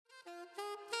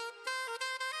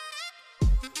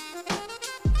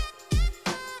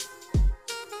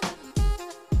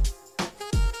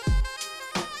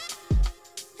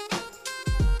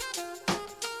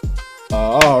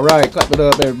All right, clap it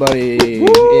up, everybody. Woo!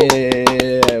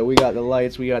 Yeah, we got the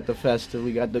lights, we got the festive,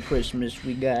 we got the Christmas,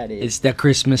 we got it. It's the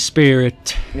Christmas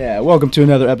spirit. Yeah, welcome to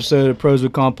another episode of Pros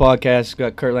with Con Podcast.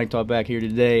 Got Curt and I back here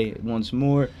today once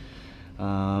more.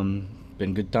 Been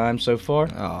good times so far.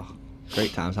 Oh,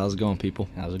 great times. How's it going, people?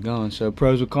 How's it going? So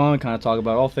Pros with Con, kind of talk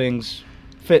about all things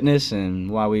fitness and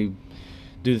why we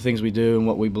do the things we do and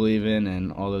what we believe in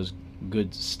and all those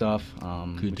good stuff.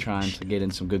 We're trying to get in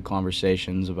some good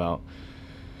conversations about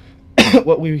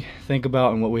what we think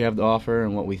about and what we have to offer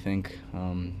and what we think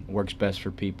works best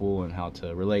for people and how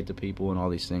to relate to people and all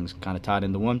these things kind of tied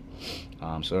into one.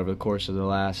 So over the course of the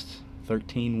last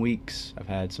 13 weeks, I've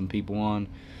had some people on.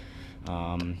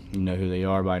 You know who they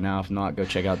are by now. If not, go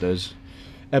check out those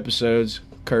episodes.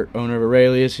 Curt, owner of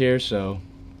Aurelius here, so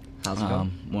how's it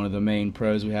going? One of the main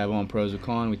pros we have on Pros with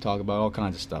Con. We talk about all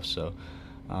kinds of stuff, so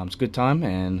it's a good time,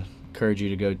 and encourage you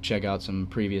to go check out some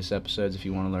previous episodes if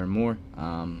you want to learn more.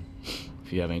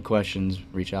 If you have any questions,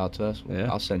 reach out to us.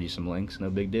 Yeah. I'll send you some links. No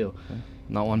big deal.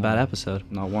 Not one bad episode.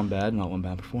 Not one bad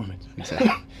performance. Exactly.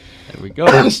 There we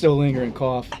go. Still lingering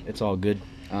cough. It's all good.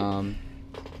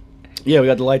 Yeah, we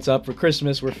got the lights up for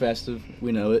Christmas. We're festive.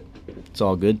 We know it. It's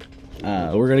all good.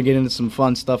 We're going to get into some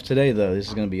fun stuff today, though. This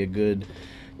is going to be a good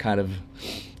kind of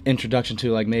introduction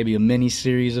to like maybe a mini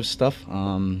series of stuff.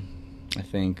 I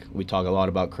think we talk a lot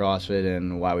about CrossFit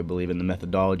and why we believe in the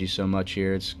methodology so much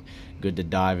here. It's good to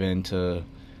dive into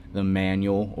the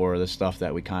manual or the stuff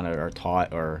that we kind of are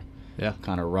taught or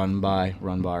kind of run by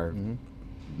our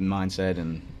mindset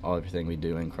and everything we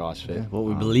do in CrossFit. Yeah, what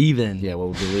we believe in. Yeah, what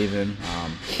we believe in.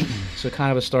 So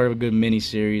kind of a start of a good mini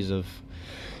series of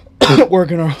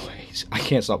working our way. I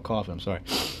can't stop coughing. I'm sorry.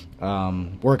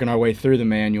 Working our way through the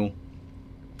manual.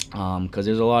 Because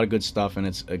there's a lot of good stuff, and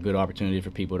it's a good opportunity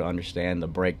for people to understand the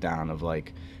breakdown of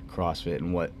like CrossFit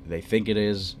and what they think it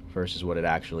is versus what it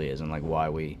actually is, and like why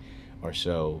we are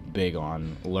so big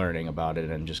on learning about it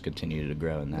and just continue to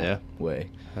grow in that way.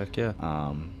 Heck yeah.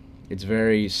 It's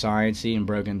very sciencey and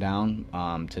broken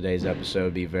down. Today's episode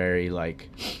will be very like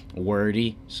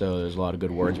wordy, so there's a lot of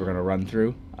good words we're gonna run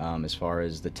through as far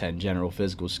as the 10 general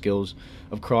physical skills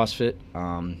of CrossFit,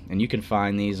 and you can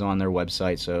find these on their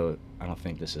website. So I don't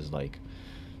think this is like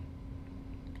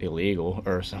illegal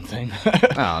or something.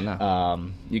 Oh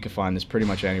no. You can find this pretty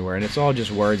much anywhere, and it's all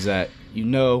just words that you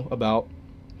know about.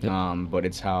 Yep. But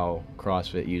it's how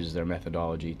CrossFit uses their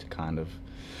methodology to kind of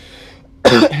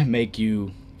make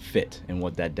you fit in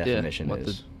what that definition what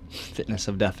is. The fitness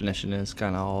of definition is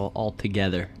kind of all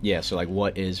together. Yeah. So like,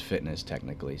 what is fitness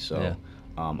technically? So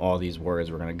all these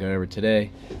words we're gonna go over today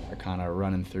are kind of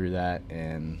running through that,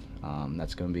 and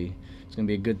it's gonna be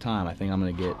a good time. I think I'm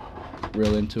gonna get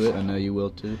real into it. I know you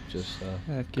will too. Just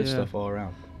good stuff all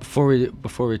around. Before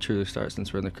we truly start,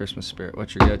 since we're in the Christmas spirit,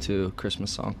 what's your go-to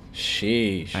Christmas song?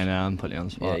 Sheesh. I know, I'm putting you on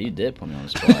the spot. Yeah, you did put me on the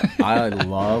spot. I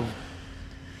love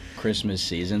Christmas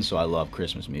season, so I love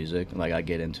Christmas music. Like, I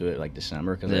get into it like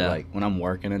December because like when I'm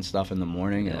working and stuff in the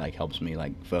morning, it like helps me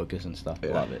like focus and stuff. I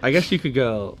love it. I guess you could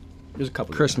go. There's a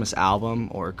couple Christmas album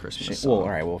or Christmas song. Well, all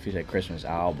right. Well, if you say Christmas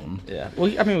album,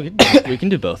 Well, I mean, we can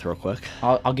do both real quick.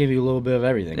 I'll give you a little bit of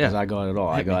everything because I got it all.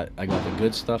 I got the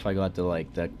good stuff. I got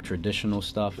the traditional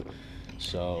stuff.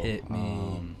 So, hit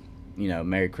me. You know,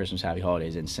 Merry Christmas, Happy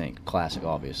Holidays, NSYNC, classic,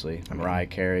 obviously. Mariah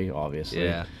Carey, obviously.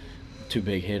 Yeah. Two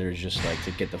big hitters, just like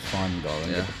to get the fun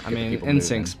going. Yeah. I mean,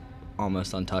 NSYNC's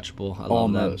almost untouchable. I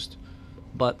love them.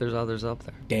 But there's others up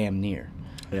there. Damn near.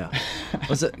 Yeah.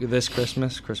 Was it This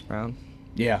Christmas, Chris Brown?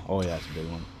 Yeah. Oh, yeah, that's a big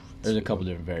one. There's a couple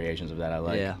different variations of that I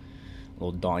like. Yeah.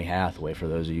 Little Donny Hathaway, for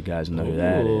those of you guys who know who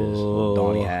that is. Little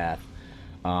Donny Hath.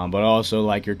 But also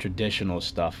like your traditional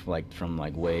stuff, like from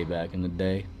like way back in the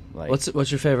day. Like,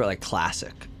 what's your favorite like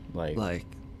classic? Like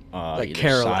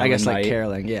caroling. I guess like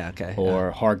caroling. Yeah. Okay.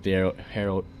 Or Hark the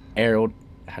Herald.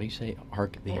 How do you say it?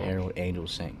 Hark the Herald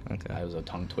Angels Sing. Okay. That was a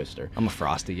tongue twister. I'm a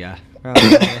Frosty guy.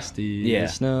 Frosty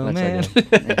Snowman.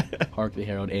 Hark the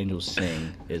Herald Angels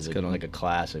Sing is like a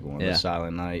classic one. Yeah.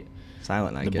 Silent Night.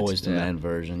 The Boys to Men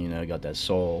version, you know, got that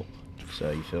soul.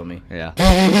 So you feel me? Yeah.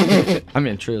 I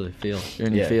mean, truly feel. You're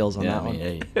in your feels on that one.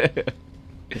 Hey.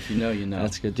 If you know, you know.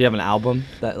 That's good. Do you have an album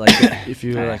that like if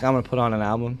you were like, I'm gonna put on an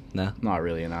album? No. Not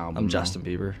really an album. I'm Justin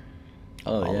Bieber.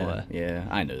 Oh yeah. Yeah,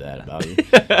 I know that about you.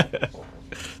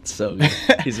 So good.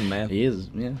 He's a man. He is.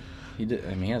 Yeah. He did.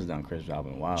 I mean, he hasn't done a Christmas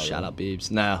album in a while. Shout out Biebs.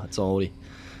 No, it's oldie.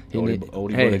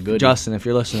 Oldie hey, but a goodie. Justin, if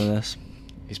you're listening to this,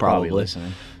 he's probably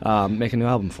listening. Make a new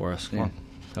album for us. Come on,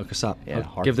 hook us up. Yeah,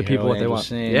 give the people what they want.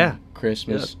 Sing,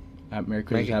 Christmas, Merry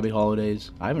Christmas, Happy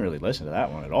Holidays. I haven't really listened to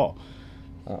that one at all.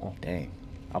 Dang,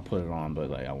 I'll put it on, but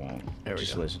like I won't.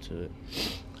 Just listen to it.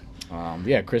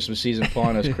 Christmas season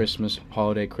fun. It's Christmas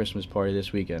Christmas party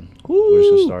this weekend. Woo! We're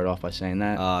just gonna start off by saying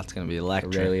that. Oh, it's gonna be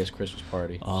electric. Aurelia's Christmas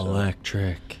party.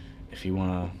 Electric. So if you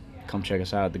wanna come check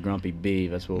us out at the Grumpy Bee,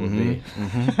 that's what we'll be.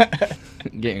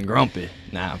 Getting grumpy.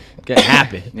 Nah, getting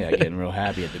happy. Getting real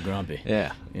happy at the Grumpy.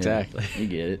 Yeah, exactly. You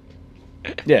get it.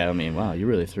 Yeah, I mean, wow, you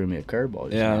really threw me a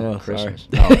curveball. Yeah, I know. Christmas.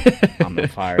 Sorry. I'm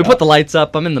fired up. We put the lights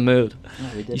up. I'm in the mood.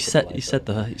 Oh, we did you set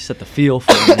the feel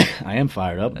for me. I am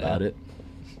fired up about it.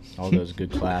 All those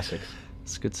good classics.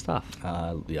 It's good stuff.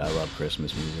 I love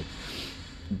Christmas music,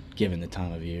 given the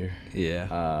time of year.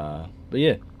 Yeah. But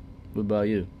yeah, what about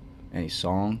you? Any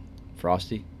song?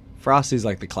 Frosty? Frosty's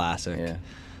like the classic. Yeah.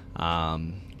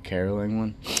 Caroling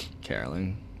one?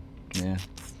 Caroling. Yeah.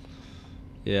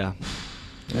 Yeah.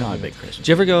 I'm a big Christmas. Did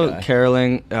you ever go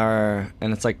caroling, and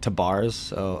it's like to bars?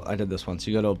 So I did this once.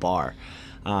 You go to a bar.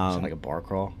 It's like a bar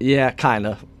crawl? Yeah, kind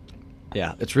of.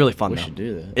 Yeah, it's really fun. We should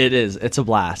do that. It is. It's a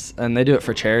blast. And they do it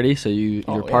for charity, so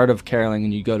you're part of caroling,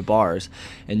 and you go to bars,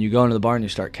 and you go into the bar and you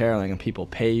start caroling, and people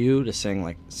pay you to sing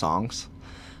like songs.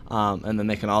 And then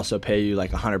they can also pay you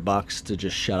like $100 to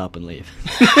just shut up and leave.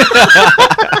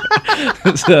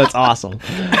 So that's awesome.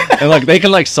 And like they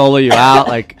can like solo you out.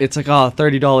 Like it's like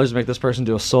 $30 to make this person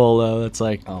do a solo. It's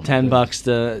like $10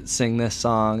 to sing this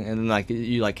song, and then like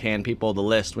you like hand people the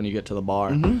list when you get to the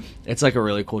bar. Mm-hmm. It's like a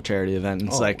really cool charity event.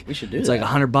 It's like we should do it's that. like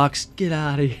 $100. Get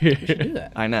out of here. We should do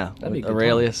that. I know. That'd be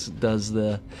Aurelius does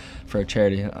for a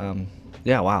charity.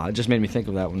 Yeah, wow. It just made me think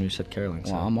of that when you said caroling.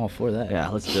 So. Well, I'm all for that. Yeah,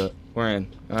 let's do it. We're in.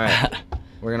 All right.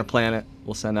 We're going to plan it.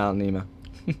 We'll send out an email.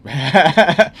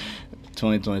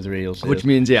 2023, you'll see. Which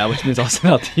means I'll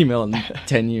send out the email in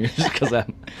 10 years because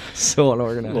I'm so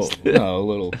unorganized. A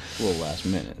little last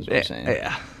minute is what I'm saying.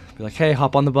 Yeah. Be like, hey,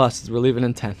 hop on the bus. We're leaving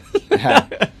in 10.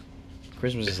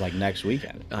 Christmas is like next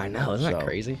weekend. I know. Isn't that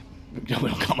crazy? We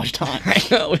don't got much time. I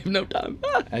know. We have no time.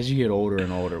 As you get older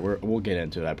and older, we'll get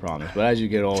into it, I promise. But as you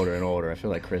get older and older, I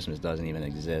feel like Christmas doesn't even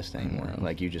exist anymore.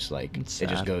 Like you just like it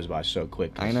just goes by so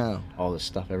quick. I know. All the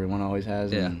stuff everyone always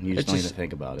has, and you just don't even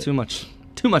think about it. Too much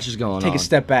is going on. Take a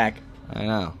step back. I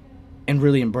know. And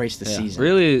really embrace the season.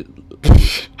 Really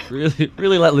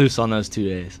let loose on those 2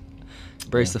 days.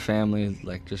 Embrace the family.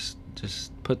 Like just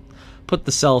put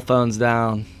the cell phones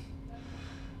down.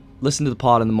 Listen to the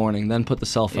pod in the morning, then put the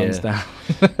cell phones down.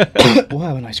 We'll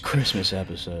have a nice Christmas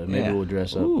episode. Maybe we'll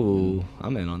dress up. Ooh,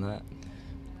 I'm in on that.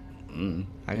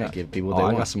 I gotta give people.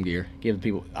 I got some gear. Give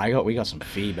people. We got some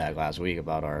feedback last week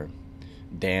about our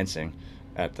dancing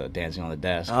at the Dancing on the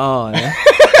Desk. Oh yeah.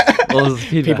 What was the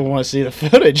feedback? People want to see the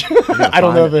footage. I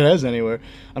don't know if it has anywhere.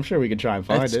 I'm sure we could try and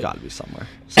find it. It's got to be somewhere.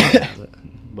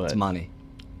 But it's money.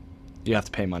 You have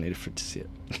to pay money to see it.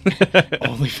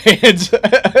 OnlyFans.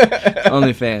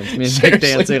 OnlyFans. Me and Nick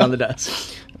dancing on the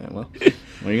desk. Well, what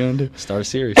are you gonna do? Start a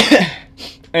series.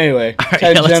 Anyway,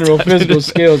 10 general physical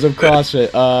skills of CrossFit.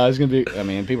 It's gonna be. I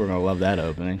mean, people are gonna love that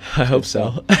opening. I hope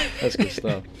so. That's good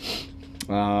stuff.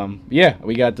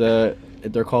 We got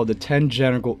they're called the 10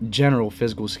 general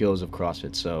physical skills of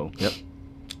CrossFit. So,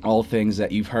 all things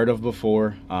that you've heard of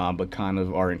before, but kind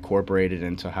of are incorporated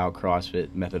into how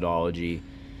CrossFit methodology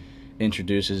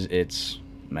introduces its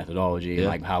methodology and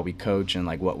like how we coach and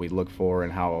like what we look for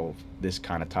and how this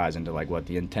kind of ties into like what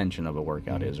the intention of a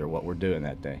workout is or what we're doing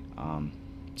that day.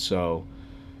 So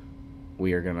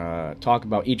we are gonna talk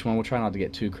about each one. We'll try not to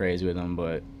get too crazy with them,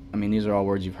 but I mean these are all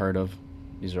words you've heard of.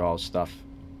 These are all stuff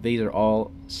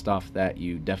that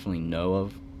you definitely know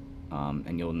of,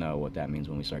 and you'll know what that means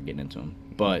when we start getting into them.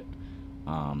 But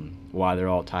why they're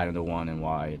all tied into one and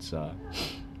why it's a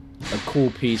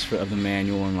cool piece of the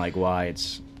manual and like why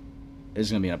it's going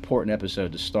to be an important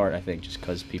episode to start, I think, just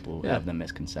because people have the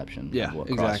misconception of what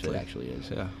CrossFit actually is.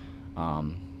 Yeah.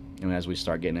 And as we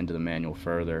start getting into the manual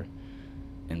further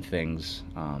and things,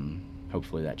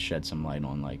 hopefully that sheds some light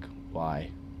on like why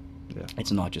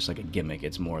it's not just like a gimmick.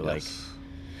 It's more like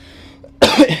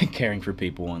caring for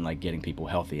people and like getting people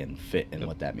healthy and fit and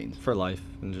what that means for life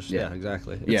and just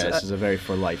exactly. This is a very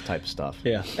for life type stuff.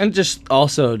 And just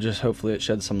hopefully it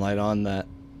sheds some light on that.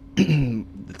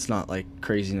 It's not like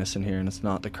craziness in here, and it's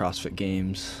not the CrossFit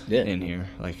Games in here.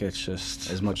 Like it's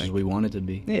just as much as we want it to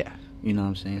be. You know what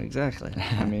I'm saying? Exactly.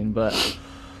 I mean, but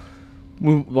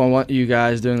we want you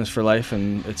guys doing this for life,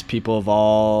 and it's people of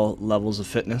all levels of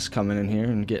fitness coming in here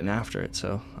and getting after it.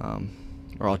 So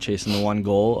we're all chasing the one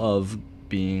goal of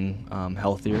being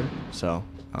healthier. So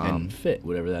and fit,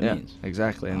 whatever that means.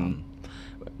 Exactly. And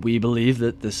we believe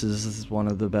that this is one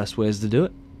of the best ways to do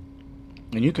it.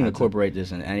 And you can incorporate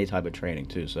this in any type of training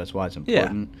too, so that's why it's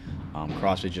important.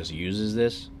 CrossFit just uses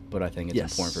this, but I think it's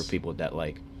important for people that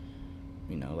like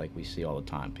we see all the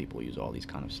time. People use all these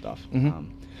kind of stuff.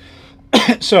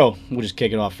 So we'll just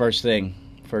kick it off. First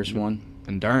one.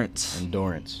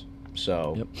 Endurance.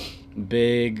 So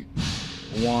big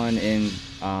one in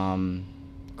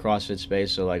CrossFit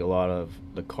space. So like a lot of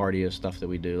the cardio stuff that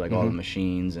we do, like all the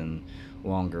machines and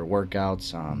longer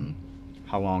workouts.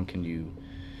 How long can you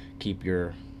keep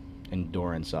your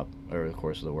endurance up over the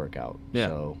course of the workout? Yeah.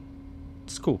 So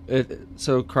it's cool.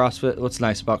 So CrossFit, what's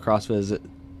nice about CrossFit is it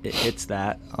hits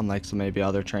that, unlike some maybe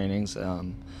other trainings. So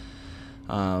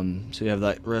you have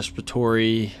that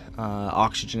respiratory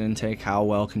oxygen intake. How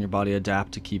well can your body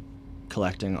adapt to keep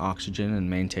collecting oxygen and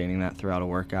maintaining that throughout a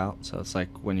workout? So it's like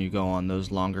when you go on those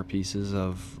longer pieces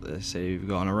of, say you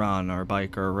go on a run or a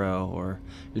bike or a row, or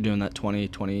you're doing that 20,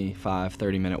 25,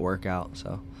 30-minute workout.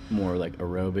 So more like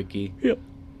aerobic-y. Yep.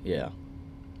 Yeah.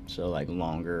 So like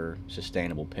longer,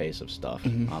 sustainable pace of stuff.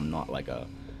 Not like a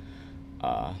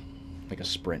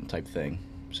sprint type thing.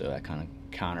 So that kind of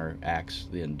counteracts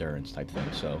the endurance type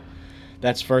thing. So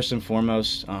that's first and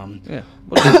foremost.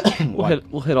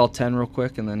 We'll hit all 10 real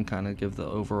quick, and then kind of give the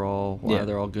overall why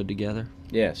they're all good together.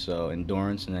 Yeah. So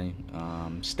endurance, and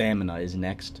then stamina is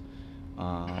next.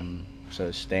 So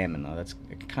stamina, that's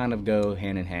kind of go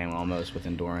hand in hand almost with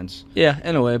endurance. Yeah,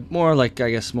 in a way, more like,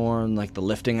 I guess, more in like the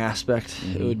lifting aspect.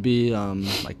 It would be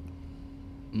like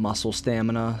muscle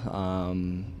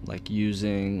stamina, like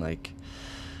using like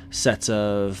sets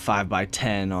of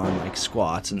 5x10 on like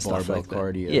squats and stuff like that.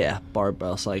 Cardio. Yeah,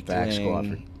 barbell cycling. Back squat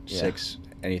for 6,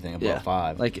 anything above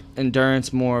 5. Like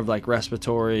endurance, more of like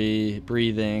respiratory,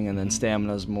 breathing, and then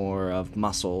stamina's more of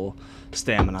muscle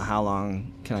stamina. How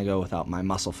long can I go without my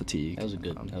muscle fatigue? That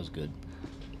was good.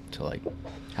 To like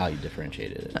how you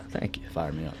differentiated it. Thank you.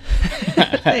 Fired me up.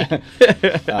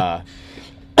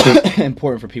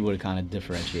 Important for people to kind of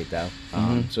differentiate that.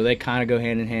 So they kind of go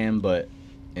hand in hand, but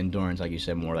endurance, like you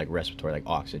said, more like respiratory, like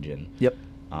oxygen. Yep.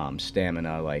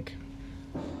 Stamina, like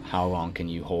how long can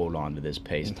you hold on to this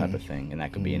pace type of thing, and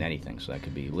that could be in anything. So that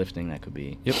could be lifting, that could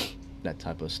be that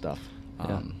type of stuff.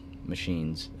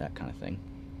 Machines, that kind of thing.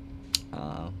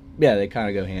 They kind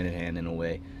of go hand in hand in a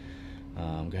way.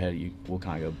 Go ahead. We'll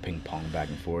kind of go ping pong back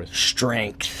and forth.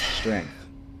 Strength.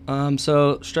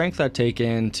 So strength I take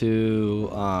into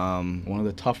one of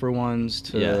the tougher ones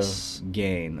to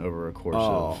gain over a course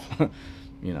of,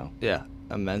 Yeah,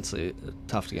 immensely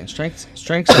tough to gain. Strength's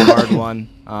a hard one.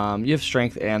 You have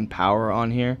strength and power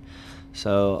on here,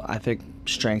 so I think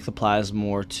strength applies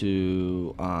more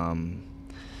to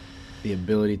the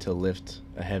ability to lift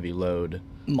a heavy load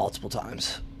multiple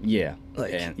times. Yeah.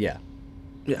 Yeah.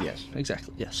 Yes.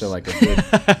 Exactly. Yes. So like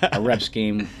a rep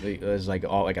scheme is like a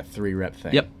 3-rep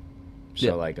thing. Yep.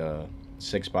 So like a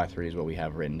 6x3 is what we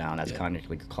have written down. That's kind of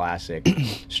like classic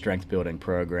strength building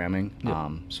programming.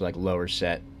 So like lower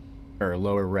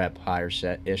rep, higher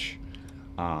set ish.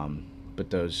 But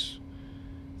those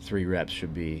 3 reps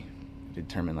should be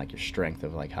determine like your strength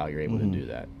of like how you're able to do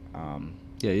that.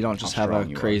 You don't just have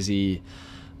a crazy,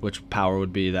 which power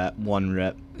would be that 1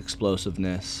 rep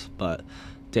explosiveness, but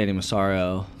Danny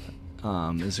Massaro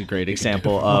is a great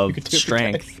example of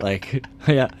strength. Like,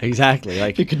 yeah, exactly.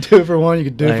 Like, you could do it for 1, you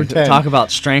could do it for 10. Talk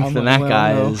about strength, and that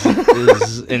guy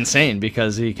is insane,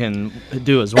 because he can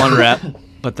do his 1 rep,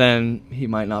 but then he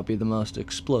might not be the most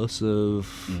explosive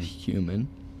human.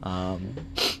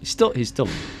 He's still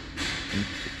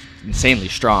insanely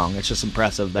strong. It's just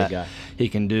impressive that he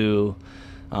can do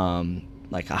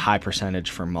like a high percentage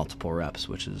for multiple reps,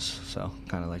 which is so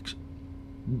kind of like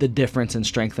the difference in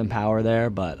strength and power there,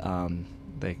 but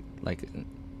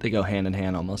they go hand in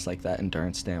hand, almost like that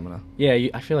endurance stamina. Yeah,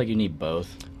 I feel like you need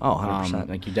both. Oh, 100%.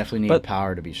 Like you definitely need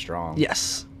power to be strong.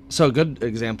 Yes. So a good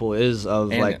example is of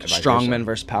like strongman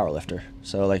versus powerlifter.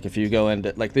 So like if you go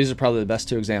into like, these are probably the best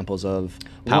 2 examples of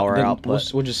power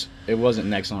output. It wasn't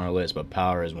next on our list, but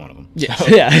power is one of them. Yeah, so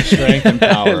strength and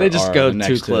power. They just go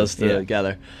too close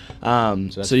together.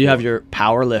 So you have your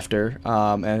power lifter,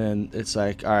 and then it's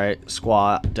like, all right,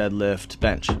 squat, deadlift,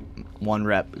 bench, 1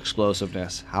 rep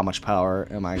explosiveness. How much power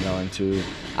am I going to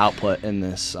output in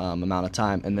this amount of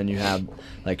time? And then you have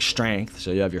like strength.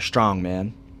 So you have your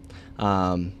strongman.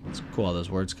 It's cool. All those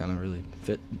words kind of really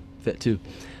fit too.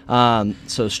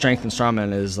 So strength and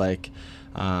strongman is like,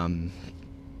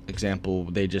 example,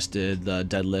 they just did the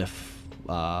deadlift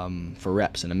for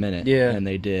reps in a minute. Yeah. And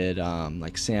they did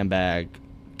like sandbag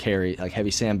carry, like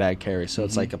heavy sandbag carry. So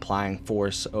it's like applying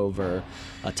force over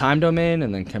a time domain,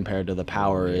 and then compared to the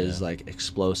power is like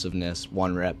explosiveness,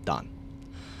 1 rep, done.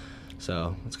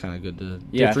 So it's kind of good to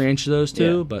differentiate those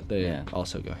two, but they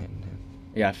also go hand in hand.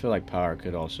 Yeah, I feel like power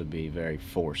could also be very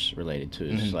force related too.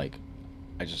 It's like,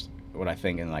 what I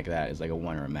think in like that is like a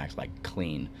 1 rep max, like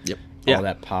clean. Yep. All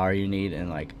that power you need, and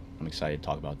like I'm excited to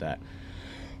talk about that.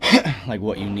 like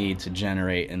what you need to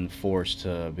generate and force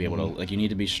to be able to, like, you need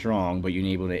to be strong, but you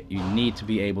need to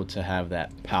be able to have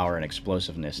that power and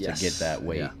explosiveness to get that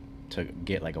weight, to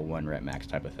get like a 1 rep max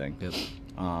type of thing. Yep.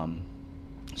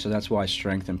 So that's why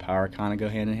strength and power kind of go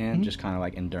hand in hand, just kind of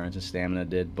like endurance and stamina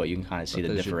did, but you can kind of see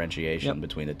the differentiation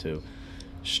between the two.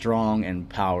 Strong and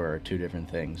power are two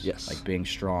different things. Yes. Like being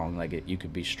strong, like you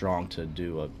could be strong to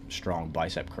do a strong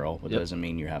bicep curl, but that doesn't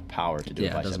mean you have power to do a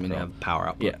bicep curl. Yeah, doesn't mean you have power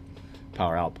output. Yeah,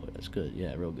 power output. That's good.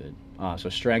 Yeah, real good. So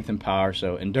strength and power.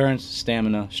 So endurance,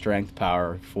 stamina, strength,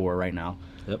 power, 4 right now.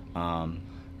 Yep.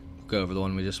 Go over the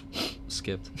one we just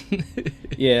skipped.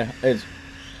 Yeah, I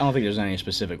don't think there's any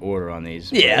specific order on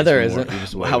these. Yeah, there isn't.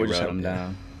 Just how we wrote them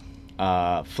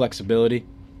down. Flexibility.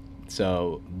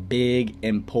 So big,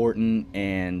 important,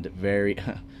 and very.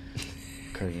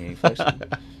 Curt, you ain't flexible.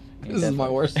 This is my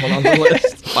worst one on the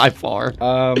list by far.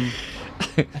 I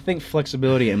think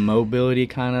flexibility and mobility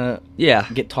kind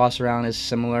of get tossed around as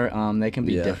similar. They can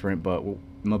be different, but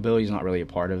mobility is not really a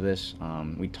part of this.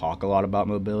 We talk a lot about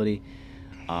mobility.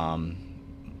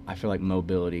 I feel like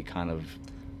mobility kind of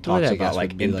talks about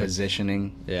like in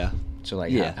positioning. Yeah. So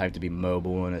like you have to be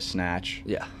mobile in a snatch.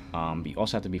 Yeah. But you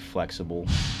also have to be flexible,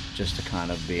 just to kind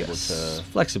of be able to.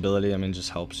 Flexibility, I mean, just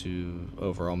helps you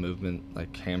overall movement,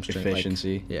 like hamstring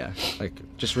efficiency. Like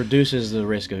just reduces the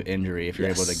risk of injury if you're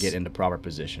able to get into proper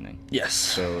positioning. Yes.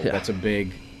 So that's a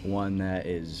big one that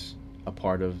is a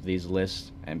part of these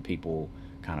lists, and people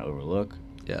kind of overlook.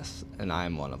 Yes, and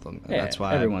I'm one of them. And Yeah, that's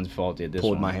why everyone's faulty at this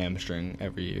pulled one. my hamstring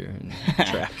every year in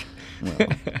track. Well,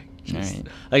 right.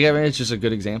 Like, I mean, it's just a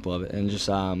good example of it, and just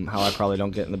how I probably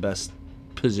don't get in the best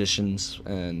positions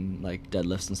and like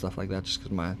deadlifts and stuff like that, just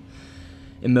because my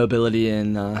immobility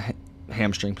and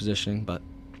hamstring positioning. But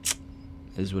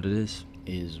is what it is.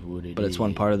 But it's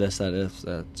one part of this that's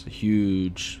a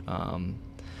huge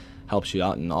helps you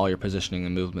out in all your positioning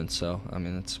and movements. So I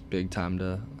mean, it's big time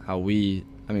to how we.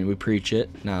 I mean, we preach it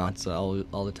now. It's all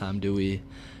the time. Do we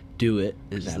do it?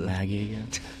 Is that Maggie again?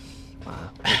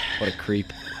 Wow, what a creep.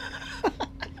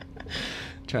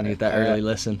 Trying to get that early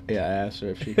listen. Yeah, I asked her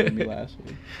if she could be last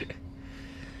week.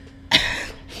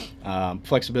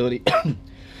 Flexibility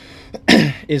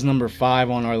is number 5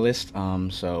 on our list.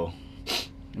 So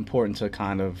important to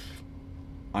kind of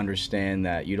understand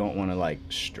that you don't want to like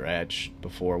stretch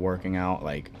before working out,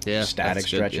 like static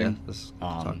stretching.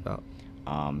 Talk about.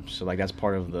 So like that's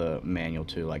part of the manual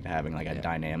too, like having like a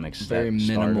dynamic very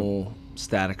minimal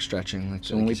static stretching. Like,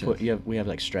 so when we have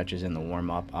like stretches in the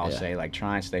warm up, I'll say like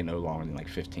try and stay no longer than like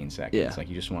 15 seconds. Yeah. Like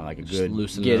you just want like a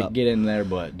just good get in there,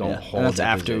 but don't hold. And that's that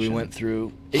after position. we went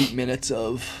through 8 minutes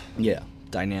of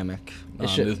dynamic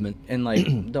movement. And like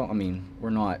we're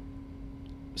not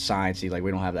sciencey, like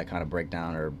we don't have that kind of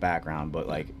breakdown or background, but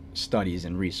like studies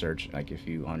and research, like if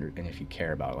you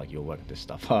care about it, like you'll look this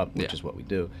stuff up, which is what we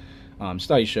do.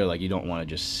 Studies show like you don't want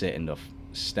to just sit in the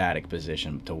static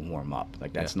position to warm up.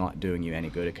 Like that's not doing you any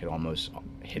good. It could almost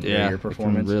hinder your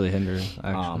performance. It can really hinder.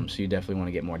 Actually. So you definitely want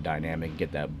to get more dynamic,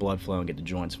 get that blood flow, and get the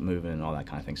joints moving and all that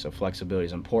kind of thing. So flexibility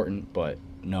is important, but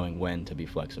knowing when to be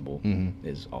flexible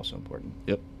is also important.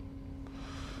 Yep.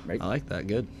 Right. I like that.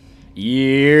 Good.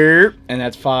 Yeah. And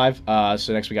that's 5.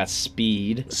 So next we got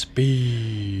speed.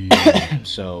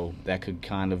 So that could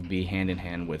kind of be hand in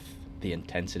hand with the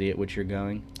intensity at which you're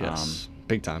going. Yes.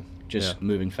 Big time. Just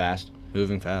moving fast.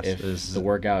 If the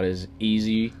workout is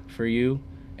easy for you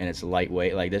and it's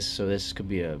lightweight like this, so this could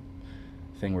be a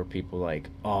thing where people like,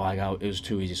 it was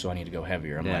too easy, so I need to go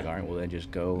heavier. I'm like, all right, well then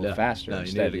just go faster.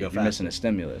 Instead, you're missing a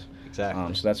stimulus.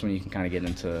 Exactly. So that's when you can kind of get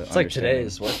into. It's like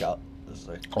today's workout. It's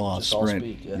like sprint. All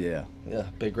speed. Yeah.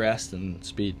 Big rest and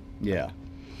speed. Yeah.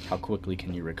 How quickly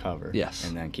can you recover? Yes.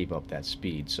 And then keep up that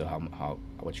speed. So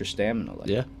what's your stamina like?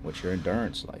 Yeah. What's your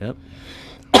endurance like? Yep.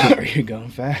 Are you going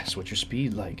fast? What's your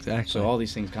speed like? Exactly. So all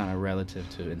these things kind of relative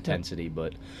to intensity,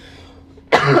 but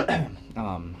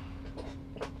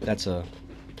that's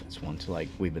one to like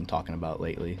we've been talking about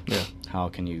lately. Yeah.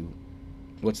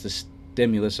 What's the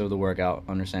stimulus of the workout?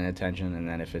 Understand attention, and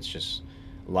then if it's just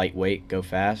lightweight, go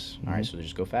fast. All right, so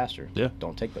just go faster. Yeah.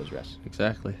 Don't take those rests.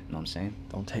 Exactly. You know what I'm saying?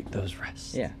 Don't take those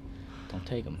rests. Yeah. Don't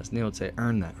take them. As Neil would say,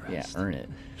 earn that rest. Yeah, earn it.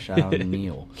 Shout out to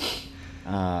Neil.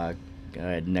 Go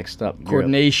ahead. Next up,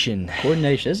 coordination.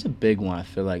 Coordination. This is a big one. I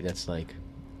feel like that's like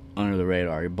under the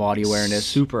radar. Your body awareness.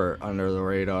 Super under the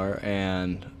radar,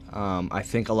 and I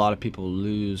think a lot of people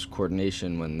lose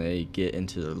coordination when they get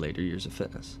into their later years of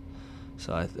fitness.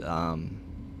 So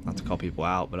not to call people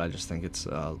out, but I just think it's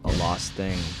a lost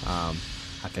thing.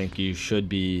 I think you should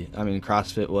be. I mean,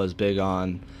 CrossFit was big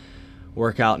on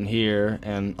workout in here,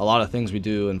 and a lot of things we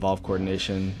do involve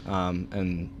coordination,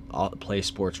 and play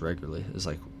sports regularly is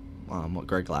like what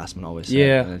Greg Glassman always said.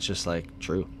 Yeah. And it's just, like,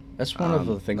 true. That's one of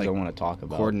the things like, I want to talk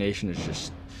about. Coordination is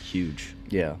just huge.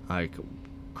 Yeah. Like,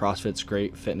 CrossFit's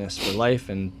great fitness for life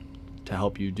and to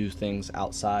help you do things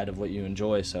outside of what you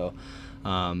enjoy. So,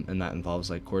 and that involves,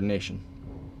 like, coordination.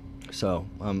 So,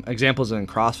 examples in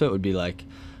CrossFit would be, like,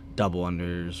 double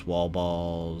unders, wall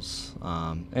balls,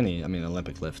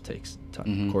 Olympic lift takes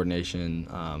coordination.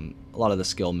 A lot of the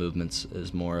skill movements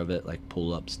is more of it, like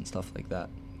pull-ups and stuff like that,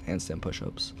 handstand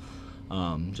push-ups.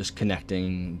 Just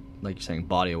connecting, like you're saying,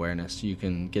 body awareness. You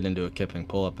can get into a kipping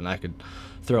pull-up, and I could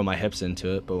throw my hips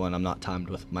into it, but when I'm not timed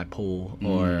with my pull,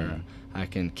 or I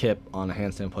can kip on a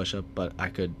handstand push-up, but I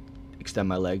could extend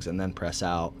my legs and then press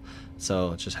out.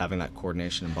 So it's just having that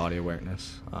coordination and body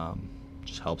awareness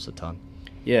just helps a ton.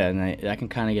 Yeah, and I can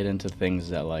kind of get into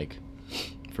things that, like,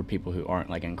 for people who aren't,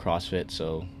 like, in CrossFit,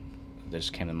 so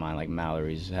this came to mind, like,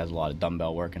 Mallory's has a lot of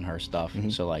dumbbell work in her stuff,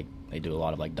 so, like, they do a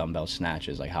lot of, like, dumbbell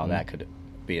snatches, like, how that could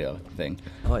be a thing.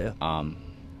 Oh, yeah.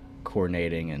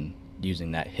 Coordinating and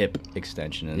using that hip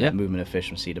extension and that movement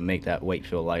efficiency to make that weight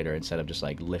feel lighter instead of just,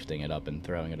 like, lifting it up and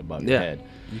throwing it above your head.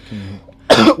 You can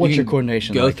What's your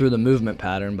coordination go like? through the movement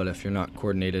pattern, but if you're not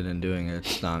coordinated in doing it,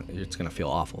 it's going to feel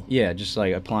awful. Yeah, just,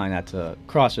 like, applying that to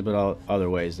CrossFit, but all other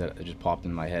ways that just popped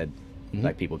in my head,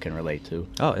 like, people can relate to.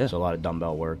 Oh, yeah. So a lot of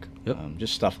dumbbell work. Yep.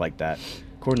 Just stuff like that.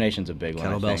 Coordination's a big one,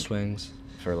 I Kettlebell think, swings.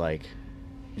 for, like,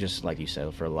 just like you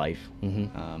said, for life.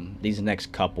 These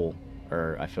next couple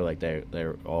I feel like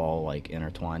they're all, like,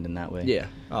 intertwined in that way. Yeah.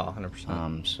 Oh,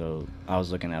 100%. So I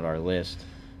was looking at our list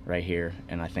right here,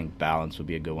 and I think balance would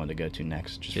be a good one to go to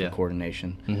next, just for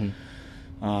coordination.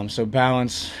 So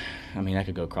balance, I mean, I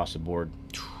could go across the board.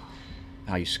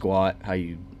 How you squat, how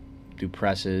you do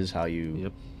presses, how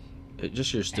you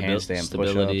just your handstand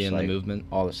stability in like, the movement,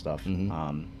 all this stuff.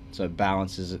 So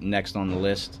balance is next on the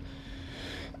list.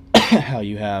 How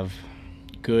you have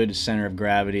good center of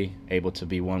gravity, able to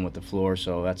be one with the floor.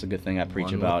 So that's a good thing I preach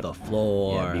one about. With the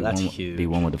floor, Yeah, that's huge. Be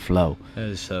one with the flow. That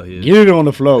is so huge. Get it on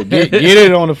the flow. Get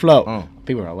it on the flow.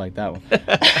 People don't like that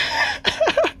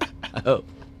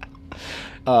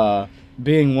one.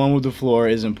 Being one with the floor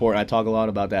is important. I talk a lot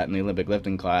about that in the Olympic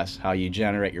lifting class, how you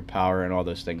generate your power and all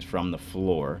those things from the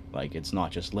floor. Like, it's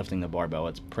not just lifting the barbell,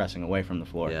 it's pressing away from the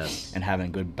floor and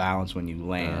having good balance when you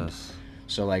land. Yes.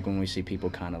 So, like, when we see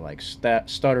people kind of, like,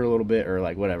 stutter a little bit or,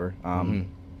 like, whatever,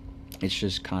 it's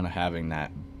just kind of having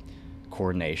that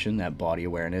coordination, that body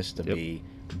awareness to be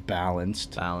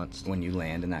balanced when you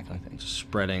land and that kind of thing.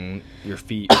 Spreading your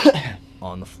feet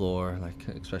on the floor, like,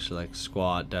 especially, like,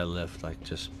 squat, deadlift, like,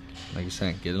 just, like you're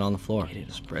saying, get it on the floor.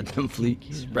 Spread them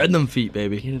feet,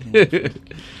 baby.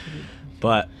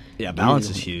 But, yeah, balance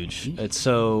is huge. It's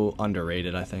so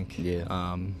underrated, I think.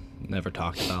 Yeah. Never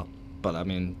talked about. But, I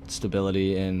mean,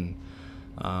 stability in,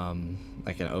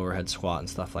 like, an overhead squat and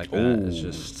stuff like that is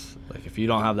just, like, if you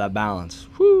don't have that balance,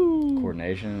 whoo.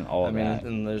 Coordination, all of that.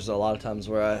 And there's a lot of times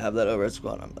where I have that overhead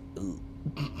squat and I'm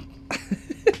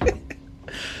like,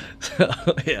 so,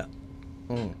 yeah.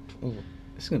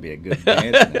 This is going to be a good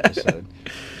dancing episode.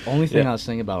 Only thing I was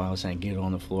thinking about when I was saying get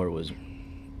on the floor was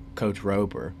Coach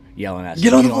Roper yelling at us.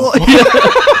 Get on the floor!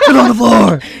 Get on the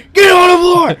floor! Get on the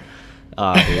floor!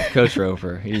 Dude, Coach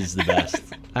Roper, he's the best.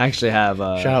 I actually have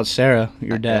shout out Sarah,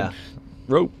 your dad.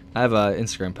 Rope. I have an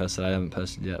Instagram post that I haven't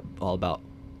posted yet, a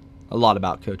lot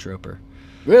about Coach Roper.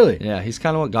 Really? Yeah, he's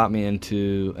kind of what got me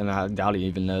into, and I doubt he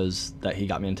even knows that he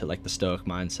got me into, like, the Stoic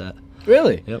mindset.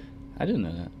 Really? Yep. I didn't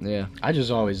know that. Yeah. I just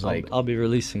always I'll be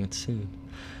releasing it soon.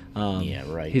 Yeah,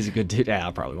 right. He's a good dude. Yeah,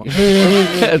 I probably won't.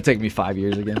 It'll take me 5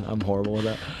 years again. I'm horrible with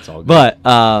that. It's all good. But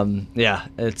yeah,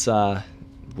 it's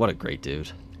what a great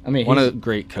dude. I mean, one of the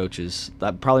great coaches.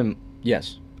 That probably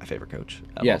my favorite coach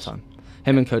of all time.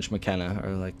 Him and Coach McKenna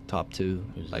are, like, top two.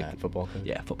 Who's like that, football coach?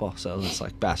 Yeah, football. So it's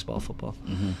like basketball, football.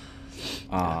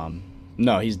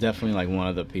 No, he's definitely, like, one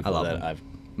of the people that I've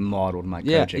modeled my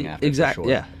coaching after. Exactly. For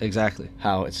sure. Yeah, exactly.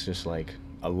 How it's just like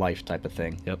a life type of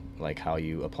thing. Yep. Like how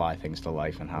you apply things to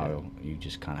life and how you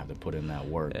just kind of have to put in that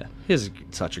work. Yeah. He has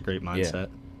such a great mindset.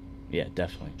 Yeah,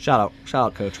 definitely. Shout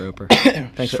out Coach Roper.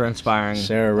 Thanks for inspiring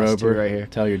Sarah Roper right here.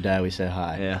 Tell your dad we said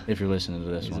hi. Yeah. If you're listening to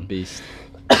this He's one. a beast.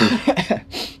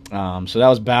 So that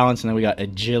was balance, and then we got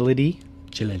agility.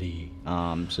 Agility.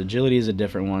 So agility is a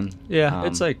different one. Yeah,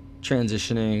 it's like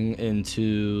transitioning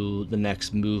into the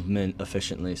next movement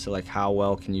efficiently. So, like, how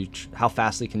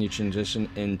fastly can you transition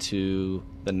into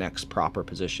the next proper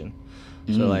position?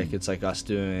 So, like, it's like us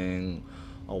doing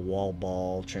a wall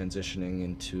ball transitioning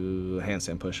into a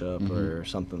handstand push-up or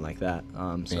something like that.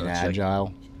 So being it's agile.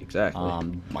 Like,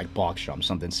 exactly. Like box jump,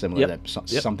 something similar.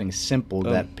 Something simple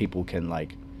that people can,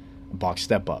 like, box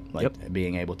step up, like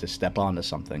being able to step onto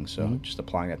something. So just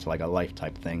applying that to like a life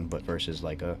type thing, but versus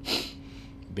like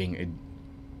being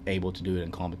able to do it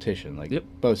in competition, like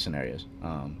both scenarios,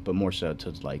 but more so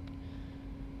to like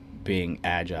being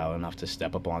agile enough to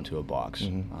step up onto a box.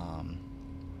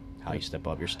 How you step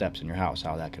up your steps in your house,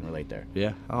 how that can relate there.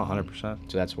 Yeah, 100%. So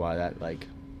that's why that like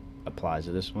applies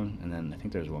to this one. And then I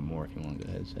think there's one more if you want to go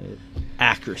ahead and say it.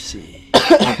 Accuracy.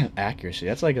 Accuracy.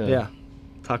 That's like a... Yeah.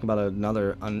 Talk about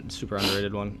another super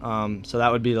underrated one. So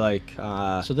that would be like...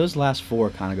 so those last four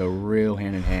kind of go real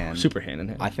hand in hand. Super hand in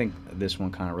hand. I think this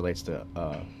one kind of relates to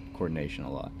coordination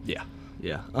a lot. Yeah.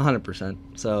 Yeah, 100%.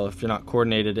 So if you're not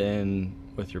coordinated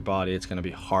with your body, it's going to be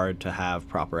hard to have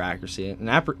proper accuracy. And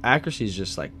accuracy is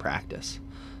just like practice.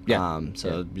 Yeah.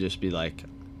 So just be like,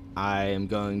 I am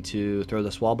going to throw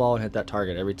this wall ball and hit that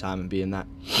target every time and be in that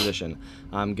position.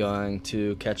 I'm going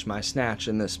to catch my snatch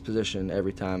in this position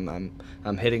every time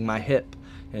I'm hitting my hip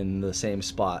in the same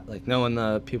spot. Like knowing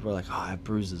the people are like, oh, I have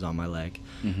bruises on my leg.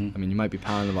 I mean, you might be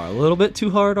pounding the bar a little bit too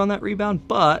hard on that rebound,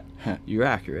 but you're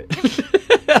accurate.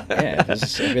 Yeah,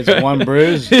 if it's one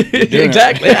bruise,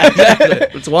 exactly. Yeah, exactly.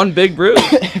 It's one big bruise.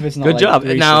 If it's not good like job.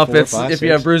 3, Now, 4, 5, if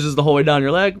you have bruises the whole way down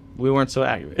your leg, we weren't so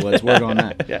accurate. Let's work on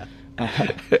that. Yeah.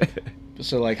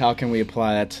 So, like, how can we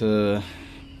apply that to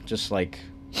just like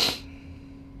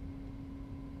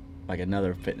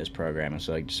another fitness program? And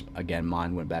so, like, just again,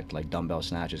 mine went back to like dumbbell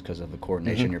snatches because of the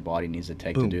coordination your body needs to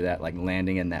take to do that. Like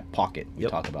landing in that pocket. We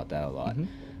talk about that a lot.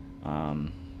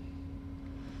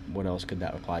 What else could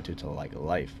that apply to like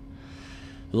life?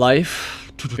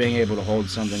 Being able to hold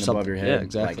something above your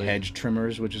head, like hedge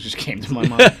trimmers, which just came to my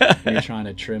mind. When you're trying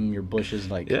to trim your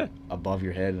bushes like above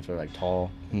your head if they're like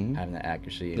tall, having the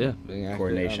accuracy and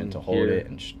coordination to hold it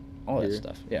and all that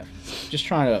stuff. Yeah, just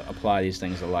trying to apply these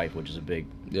things to life, which is a big,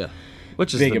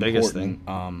 which is the biggest thing.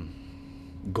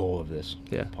 Goal of this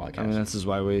podcast. I mean, this is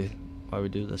why we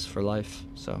do this for life.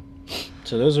 So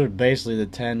those are basically the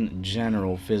 10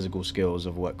 general physical skills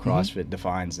of what CrossFit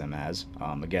defines them as.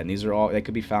 Again, these are all, they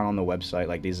could be found on the website.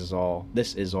 Like this is all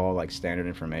like standard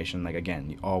information. Like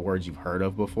again, all words you've heard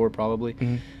of before probably.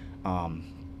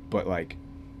 But like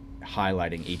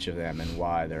highlighting each of them and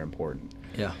why they're important.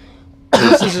 Yeah.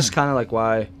 This is just kind of like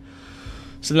why.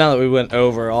 So now that we went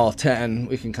over all 10,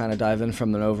 we can kind of dive in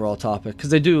from an overall topic because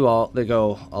they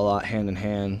go a lot hand in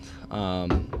hand.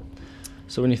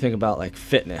 So when you think about like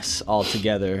fitness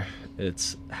altogether,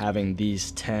 it's having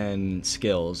these 10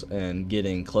 skills and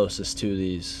getting closest to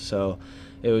these. So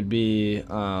it would be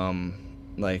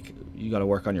like you got to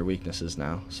work on your weaknesses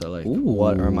now. So like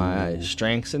what are my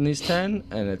strengths in these 10?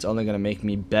 And it's only going to make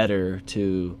me better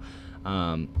to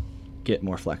get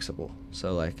more flexible.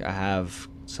 So like I have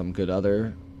some good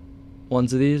other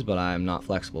ones of these, but I'm not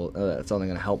flexible. It's only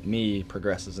going to help me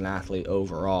progress as an athlete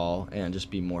overall and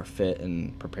just be more fit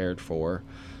and prepared for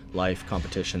life,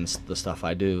 competitions, the stuff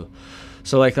I do.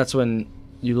 So like that's when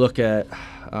you look at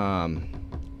would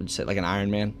you say like an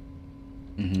Ironman?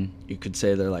 You could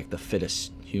say they're like the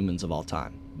fittest humans of all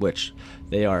time, which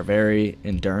they are very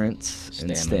endurance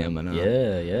and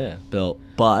stamina built,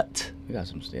 but we got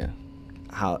some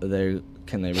how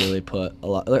can they really put a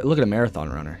lot? Look at a marathon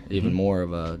runner. Even more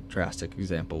of a drastic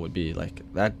example would be like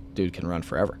that dude can run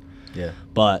forever. Yeah.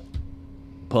 But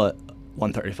put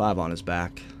 135 on his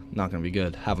back, not going to be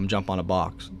good. Have him jump on a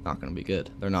box, not going to be good.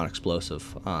 They're not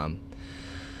explosive.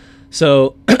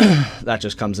 So that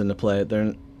just comes into play.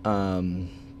 They're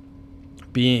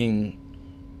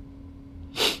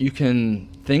you can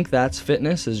think that's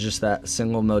fitness is just that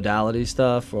single modality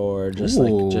stuff or just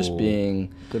just being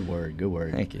good word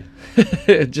thank you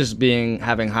just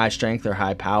having high strength or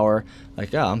high power,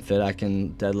 like I'm fit, I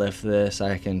can deadlift this,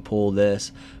 I can pull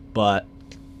this, but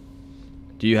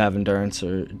do you have endurance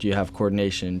or do you have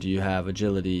coordination, do you have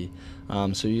agility?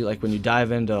 So you like when you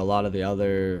dive into a lot of the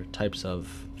other types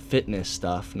of fitness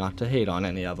stuff, not to hate on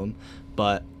any of them,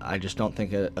 but I just don't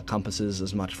think it encompasses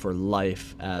as much for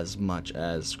life as much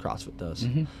as CrossFit does.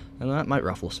 And that might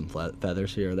ruffle some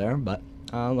feathers here or there, but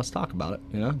let's talk about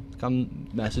it. Come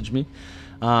message me.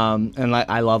 And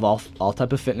I love all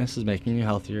type of fitness is making you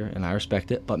healthier, and I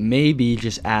respect it, but maybe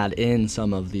just add in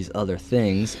some of these other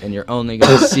things and you're only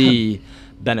going to see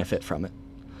benefit from it.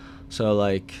 So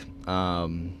like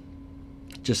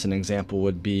just another example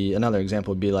would be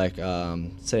like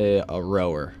say a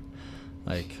rower,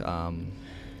 like an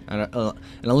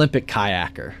Olympic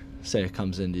kayaker, say it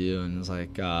comes into you and is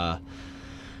like I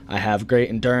have great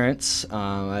endurance,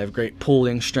 I have great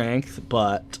pulling strength,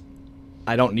 but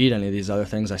I don't need any of these other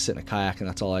things. I sit in a kayak and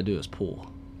that's all I do is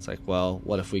pull. It's like, well,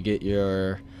 what if we get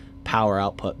your power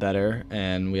output better,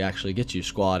 and we actually get you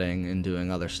squatting and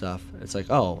doing other stuff. It's like,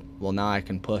 oh, well, now I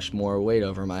can push more weight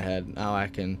over my head. Now I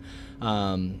can,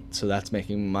 so that's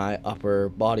making my upper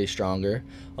body stronger.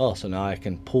 Oh, so now I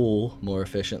can pull more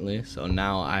efficiently. So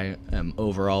now I am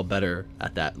overall better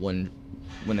at that. When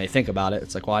they think about it,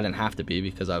 it's like, well, I didn't have to be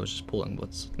because I was just pulling.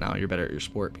 Now you're better at your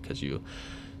sport because you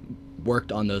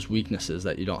worked on those weaknesses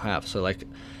that you don't have. So like,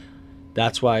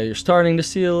 that's why you're starting to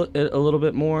see it a little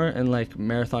bit more in like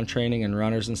marathon training and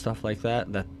runners and stuff like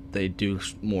that they do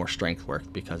more strength work,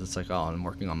 because it's like, oh, I'm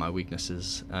working on my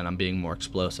weaknesses and I'm being more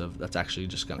explosive. That's actually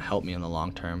just going to help me in the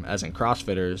long term. As in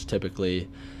CrossFitters, typically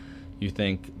you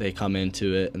think they come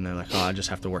into it and they're like, oh, I just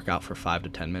have to work out for 5 to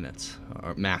 10 minutes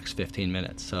or max 15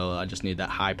 minutes. So I just need that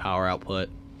high power output.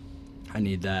 I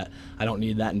need that. I don't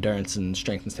need that endurance and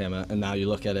strength and stamina. And now you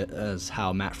look at it as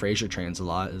how Matt Fraser trains a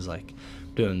lot, is like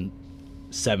doing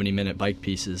 70-minute bike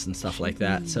pieces and stuff like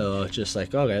that. So it's just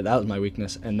like, okay, that was my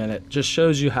weakness. And then it just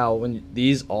shows you how when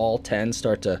these all 10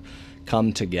 start to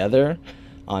come together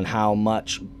on how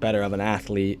much better of an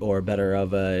athlete or better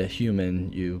of a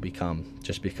human you become,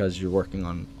 just because you're working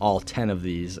on all 10 of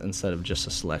these instead of just a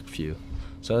select few.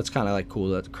 So it's kind of like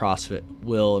cool that CrossFit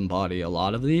will embody a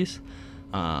lot of these,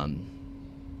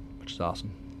 which is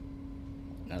awesome.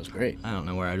 That was great. I don't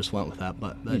know where I just went with that,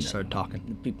 but I just started talking.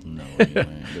 The people know where you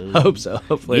went, dude. I hope so.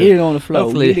 Hopefully. Get it on the floor.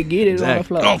 Hopefully. Get it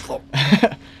Exactly. on the floor.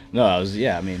 No,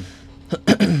 I mean,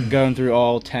 going through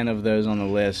all 10 of those on the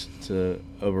list to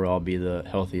overall be the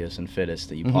healthiest and fittest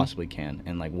that you possibly can.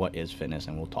 And, like, what is fitness?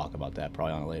 And we'll talk about that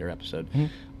probably on a later episode.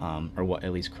 Or what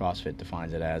at least CrossFit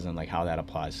defines it as, and, like, how that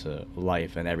applies to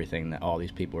life and everything that all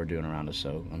these people are doing around us.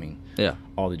 So, I mean,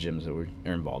 all the gyms that we're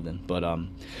involved in. But,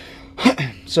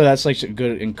 so that's like a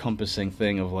good encompassing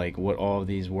thing of like what all of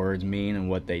these words mean and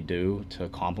what they do to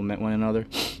complement one another.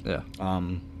 Yeah.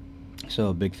 So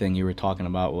a big thing you were talking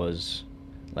about was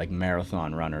like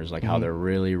marathon runners, like how they're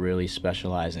really, really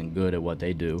specialized and good at what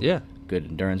they do. Yeah. Good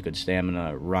endurance, good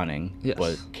stamina, running. Yes.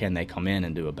 But can they come in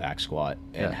and do a back squat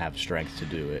and have strength to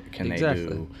do it? Can they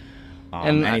do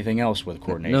anything else with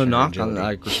coordination? No knock on that.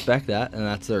 I respect that, and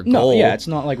that's their goal. No, yeah, it's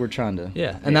not like we're trying to.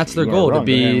 Yeah, and that's their goal, to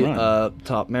be a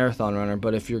top marathon runner.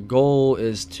 But if your goal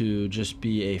is to just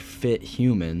be a fit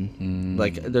human,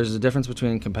 like there's a difference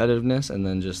between competitiveness and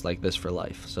then just like this for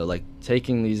life. So like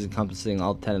taking these, encompassing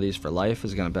all 10 of these for life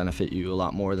is going to benefit you a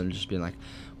lot more than just being like,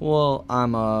 well,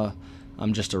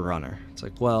 I'm just a runner. It's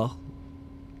like, well,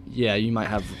 yeah, you might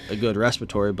have a good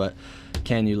respiratory, but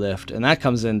can you lift? And that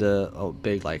comes into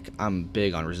I'm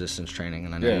big on resistance training,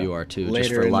 and I know you are too. Later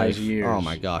just for in life. Those years, oh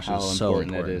my gosh, it's so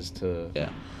important. It is to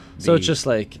So it's just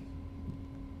like,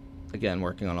 again,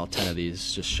 working on all 10 of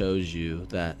these just shows you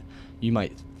that you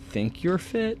might think you're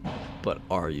fit, but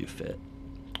are you fit?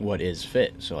 What is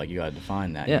fit? So like you got to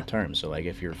define that in terms. So like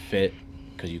if you're fit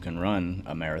because you can run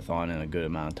a marathon in a good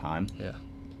amount of time,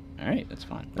 all right, that's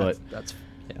fine. But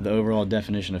the overall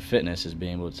definition of fitness is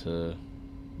being able to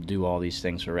do all these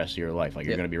things for the rest of your life. Like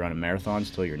you're going to be running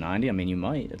marathons till you're 90. I mean, you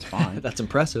might. It's fine. That's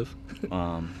impressive.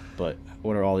 But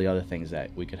what are all the other things that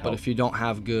we could help? But if you don't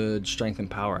have good strength and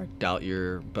power, I doubt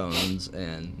your bones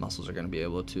and muscles are going to be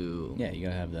able to. Yeah, you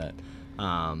got to have that.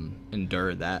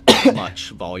 Endure that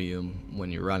much volume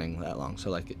when you're running that long. So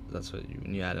like that's what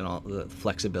when you add in all the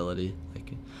flexibility.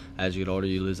 Like as you get older,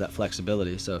 you lose that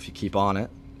flexibility. So if you keep on it,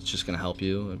 it's just going to help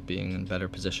you being in better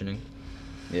positioning.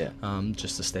 Yeah.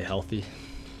 Just to stay healthy.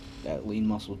 That lean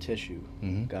muscle tissue.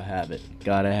 Gotta have it.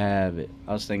 Gotta have it.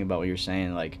 I was thinking about what you're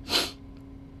saying, like,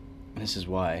 this is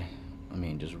why, I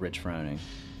mean, just Rich Froning,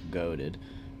 goated.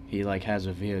 He, like, has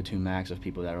a VO2 max of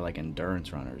people that are, like,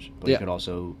 endurance runners. But he could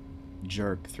also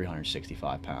jerk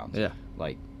 365 pounds. Yeah.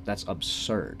 Like, that's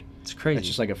absurd. It's crazy. It's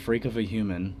just, like, a freak of a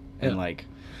human. And, like,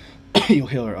 you'll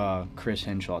hear Chris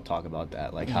Henshaw talk about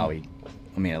that, like, how he,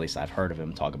 I mean, at least I've heard of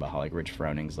him talk about how, like, Rich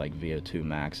Froning's, like, VO2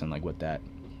 max and, like, what that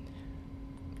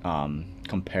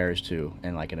compares to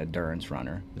in like an endurance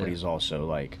runner, but he's also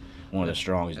like one of the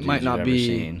strongest dudes you've ever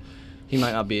seen. He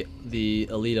might not be the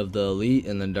elite of the elite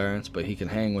in endurance, but he can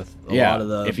hang with a lot of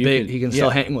the big. He can still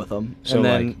hang with them, so and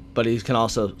then but he can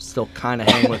also still kind of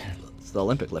hang with the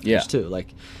Olympic lifters too.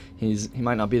 Like he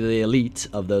might not be the elite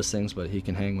of those things, but he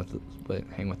can hang with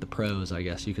the pros, I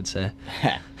guess you could say.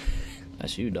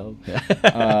 That's you, dog.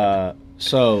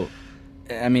 So,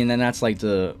 I mean, then that's like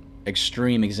the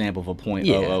extreme example of a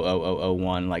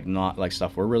 .00001, like not like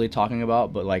stuff we're really talking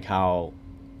about, but like how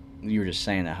you were just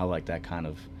saying that, how like that kind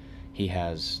of, he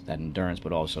has that endurance,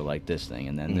 but also like this thing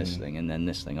and then this thing and then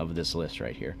this thing of this list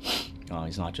right here.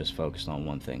 He's not just focused on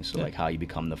one thing. So like how you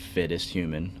become the fittest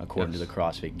human according to the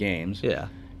CrossFit Games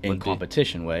in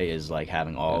competition way is like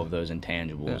having all of those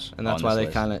intangibles. And that's why they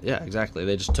kind of exactly.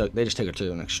 They just took it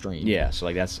to an extreme. Yeah, so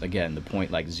like that's again the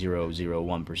point, like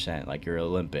 0.001%, like your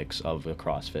Olympics of the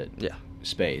CrossFit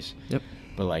space. Yep.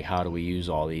 But like, how do we use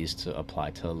all these to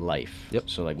apply to life? Yep.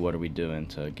 So like, what are we doing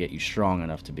to get you strong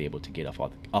enough to be able to get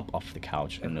up off the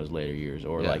couch in those later years,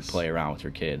 or like play around with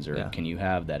your kids, or can you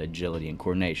have that agility and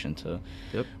coordination to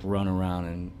run around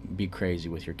and be crazy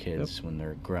with your kids when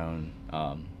they're grown?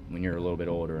 When you're a little bit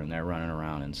older and they're running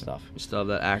around and stuff. You still have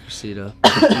that accuracy to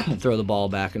throw the ball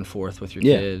back and forth with your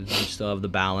kids. You still have the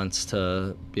balance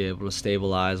to be able to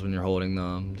stabilize when you're holding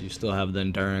them. You still have the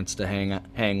endurance to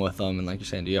hang with them. And like you're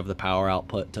saying, do you have the power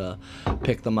output to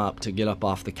pick them up, to get up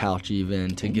off the couch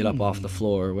even, to get up off the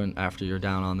floor after you're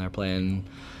down on there playing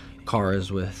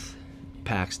cars with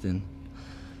Paxton,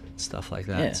 stuff like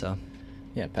that. Yeah. So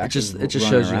Paxton it just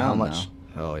shows you how much... Now.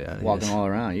 Oh yeah, walking all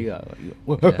around. You got.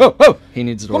 Whoa. He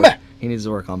needs to work. He needs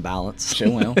to work on balance. Sure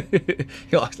will.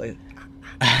 He walks like.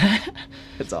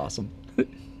 It's awesome.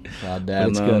 Proud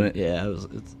dad moment. Good. Yeah,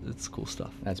 it's cool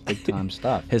stuff. That's big time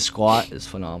stuff. His squat is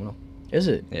phenomenal. Is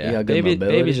it? Yeah.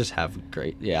 Babies just have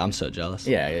great. Yeah, I'm so jealous.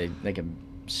 Yeah, they can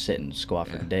sit and squat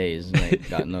for days, and they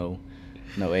got no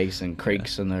aches and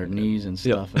creaks in their knees and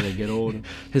stuff as they get older.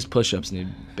 His push-ups need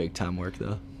big time work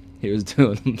though. He was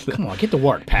doing them. Come on, get to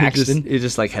work, Paxton. He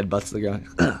just like headbutts the ground.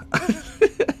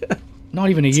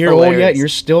 Not even a year old yet, and you're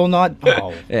still not.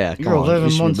 Oh, yeah, you're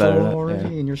 11 months old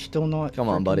already, and you're still not. Come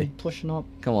on, buddy. Pushing up.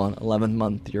 Come on,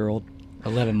 11-month-year-old.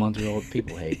 11-month-year-old.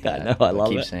 People hate that. I know. I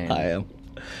love it. Saying I am.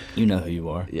 You know who you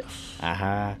are.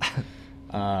 Yeah.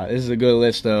 This is a good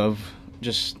list of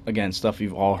just again stuff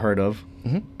you've all heard of,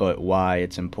 but why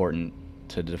it's important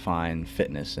to define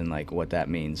fitness and like what that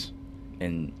means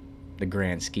in the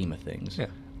grand scheme of things,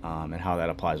 and how that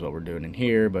applies to what we're doing in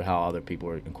here, but how other people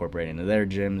are incorporating into their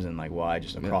gyms, and like why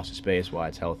just across the space, why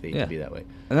it's healthy to be that way.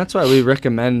 And that's why we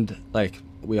recommend, like,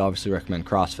 we obviously recommend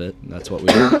CrossFit. That's what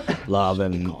we love,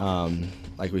 and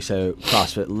like we say,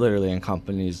 CrossFit literally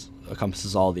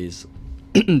encompasses all these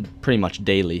pretty much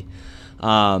daily.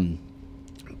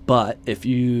 But if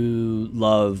you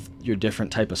love your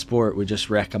different type of sport, we just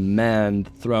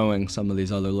recommend throwing some of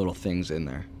these other little things in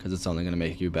there because it's only going to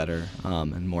make you better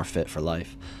and more fit for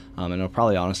life. And it'll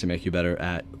probably honestly make you better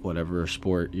at whatever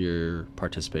sport you're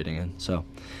participating in. So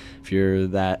if you're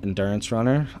that endurance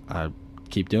runner,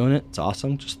 keep doing it. It's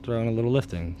awesome. Just throw in a little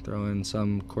lifting. Throw in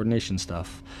some coordination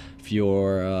stuff. If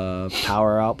you're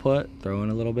power output, throw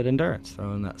in a little bit of endurance.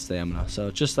 Throw in that stamina. So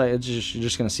it's just like you're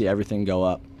just going to see everything go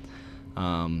up.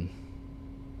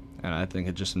 And I think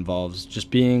it just involves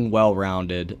just being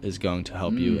well-rounded is going to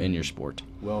help you in your sport.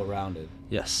 Well-rounded.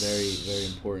 Yes. Very, very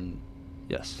important.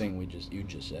 Yes. Thing you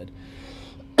just said.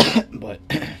 But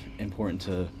important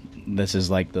to, this is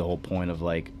like the whole point of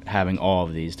like having all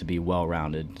of these to be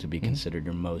well-rounded, to be considered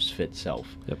your most fit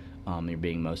self. Yep. Your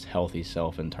being most healthy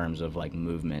self in terms of like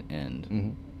movement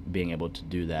and being able to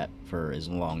do that for as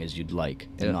long as you'd like,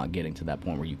 and not getting to that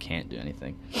point where you can't do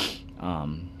anything.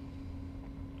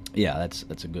 Yeah,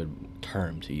 that's a good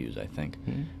term to use, I think.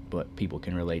 But people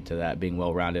can relate to that. Being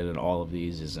well-rounded in all of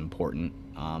these is important.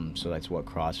 So that's what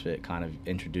CrossFit kind of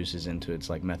introduces into its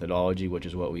like methodology, which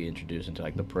is what we introduce into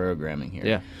like the programming here.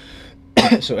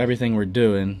 Yeah. So everything we're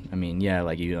doing, I mean, yeah,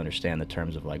 like you understand the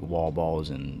terms of like wall balls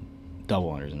and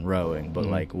double unders and rowing, but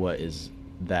like what is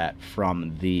that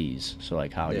from these? So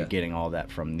like how you're getting all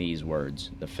that from these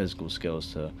words, the physical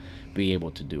skills to be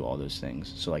able to do all those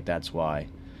things. So like that's why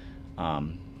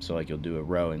so like you'll do a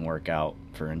rowing workout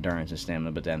for endurance and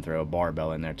stamina, but then throw a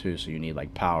barbell in there too, so you need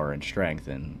like power and strength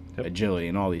and agility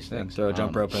and all these things. Throw a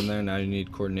jump rope in there, now you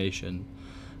need coordination.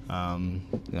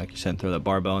 Like you said, throw that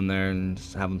barbell in there and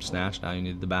just have them snatch, now you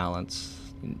need the balance.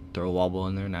 You throw a wobble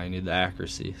in there, now you need the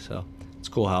accuracy. So it's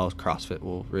cool how CrossFit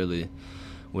will really,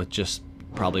 with just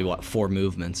probably 4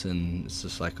 movements, and it's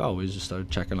just like, we just started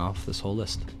checking off this whole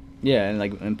list. Yeah,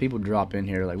 and people drop in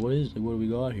here like, what do we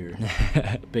got here?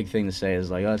 Big thing to say is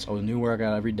like, it's a new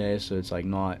workout every day, so it's like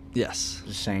not the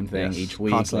same thing each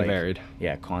week. Constantly like, varied.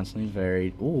 Yeah, constantly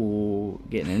varied. Ooh,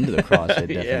 getting into the CrossFit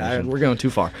definition. Yeah, we're going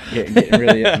too far. Yeah, getting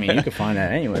really. I mean, you can find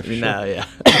that anywhere for sure. No, yeah.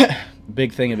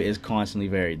 Big thing of it is constantly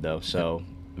varied though. So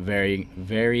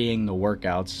varying the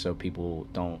workouts so people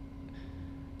don't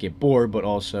get bored, but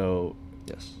also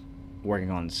working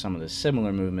on some of the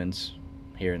similar movements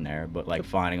here and there, but like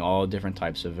finding all different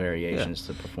types of variations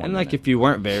to perform. And like if you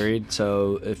weren't varied,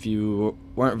 so if you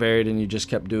weren't varied and you just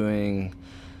kept doing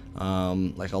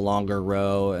like a longer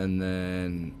row and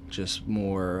then just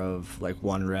more of like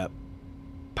 1 rep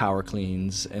power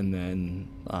cleans and then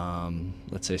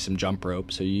let's say some jump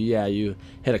rope, so you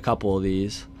hit a couple of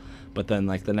these, But then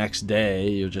like the next day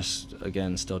you're just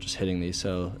again still just hitting these,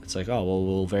 so it's like, oh well,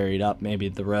 we'll vary it up. Maybe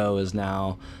the row is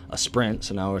now a sprint,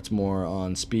 so now it's more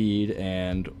on speed,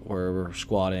 and we're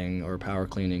squatting or power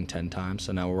cleaning 10 times,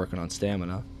 so now we're working on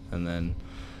stamina. And then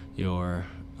you're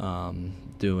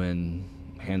doing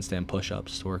handstand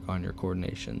push-ups to work on your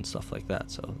coordination, stuff like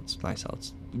that. So it's nice how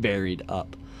it's varied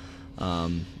up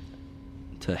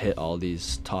to hit all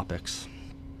these topics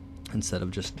instead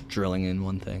of just drilling in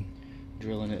one thing.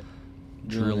 Drilling it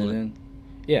in.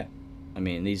 Yeah. I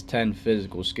mean, these 10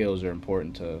 physical skills are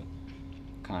important to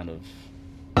kind of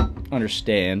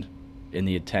understand in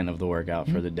the intent of the workout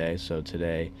for the day. So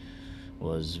today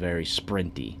was very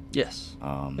sprinty. Yes.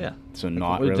 Yeah. So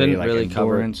not we really didn't like really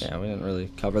endurance. we didn't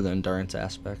really cover the endurance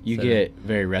aspect. You so get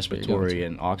very respiratory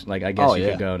and like I guess you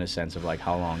could go in a sense of like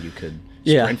how long you could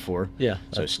sprint for. Yeah.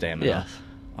 So stamina. Yeah.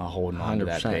 Holding on to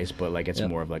that 100%. pace, but like it's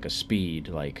more of like a speed,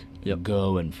 like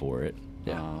going for it.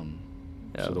 Yeah.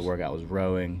 So the workout was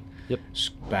rowing,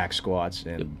 back squats,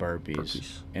 and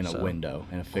burpees in a window,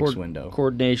 in a fixed window.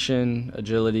 Coordination,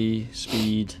 agility,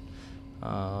 speed,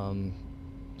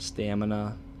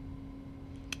 stamina,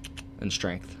 and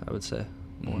strength, I would say.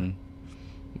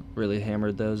 Really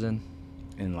hammered those in.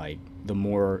 And like the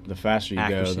faster you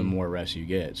go, the more rest you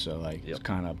get. So like it's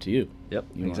kind of up to you. Yep,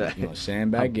 you exactly. Want to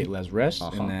sandbag, get less rest,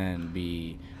 and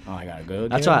then I gotta go again.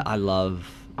 That's why I love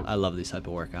these type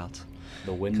of workouts.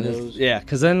 The windows.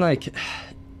 Because then like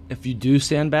if you do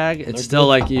sandbag, it's still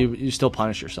like you still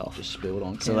punish yourself. Just spill it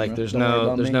on camera. So like there's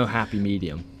no happy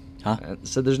medium. Huh?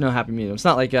 So there's no happy medium. It's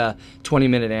not like a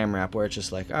 20-minute AMRAP where it's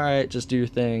just like, all right, just do your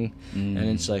thing, and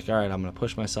it's like, all right, I'm gonna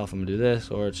push myself, I'm gonna do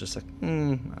this, or it's just like,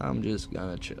 I'm just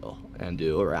gonna chill and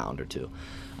do a round or two.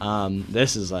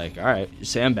 This is like, all right, you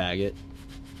sandbag it,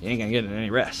 you ain't gonna get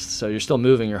any rest, so you're still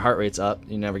moving, your heart rate's up,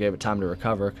 you never gave it time to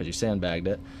recover because you sandbagged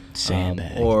it.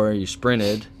 Or you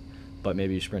sprinted, but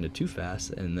maybe you sprinted too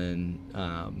fast, and then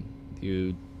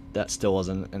that still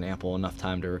wasn't an ample enough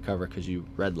time to recover because you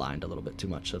redlined a little bit too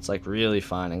much. So it's like really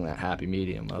finding that happy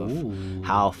medium of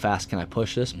how fast can I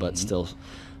push this, but still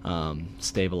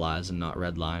stabilize and not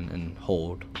redline and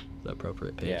hold the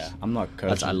appropriate pace. Yeah, I'm not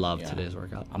coaching. I love today's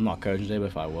workout. I'm not coaching today, but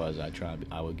if I was,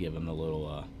 I would give him a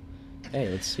little, hey,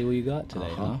 let's see what you got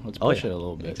today, huh? Let's push it a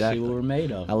little bit, exactly. see what we're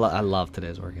made of. I love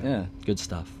today's workout. Yeah. Good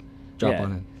stuff. Drop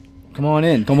on in. Come on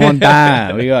in. Come on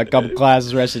down. We got a couple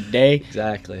classes the rest of the day.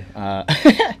 Exactly.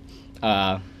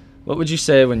 What would you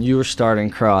say when you were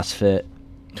starting CrossFit?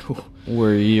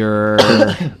 Were your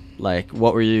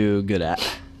what were you good at?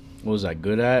 What was I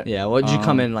good at? Yeah, what did you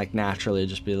come in like naturally?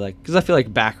 Just be like, because I feel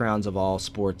like backgrounds of all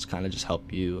sports kind of just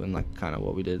help you and like kind of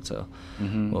what we did. So,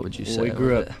 what would you say? We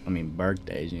grew up. I mean,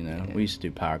 birthdays. We used to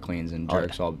do power cleans and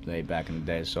jerks all day back in the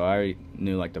day. So I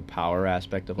knew like the power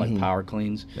aspect of like power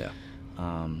cleans. Yeah.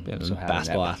 So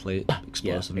basketball athlete,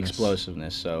 explosiveness. Yeah,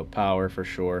 explosiveness. So power for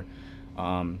sure.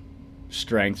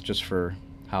 Strength just for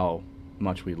how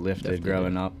much we lifted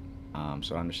growing up.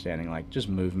 So understanding like just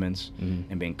movements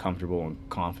and being comfortable and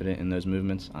confident in those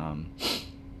movements.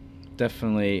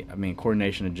 Definitely, I mean,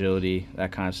 coordination, agility,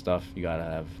 that kind of stuff you gotta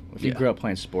have. If you grew up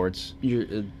playing sports,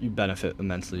 you benefit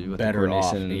immensely with better the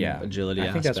coordination off. and agility.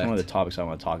 I think that's one of the topics I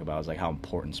want to talk about is like how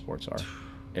important sports are.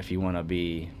 If you want to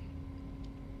be,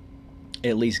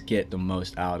 at least get the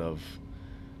most out of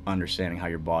understanding how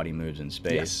your body moves in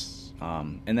space. Yes.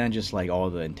 And then just like all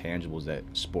the intangibles that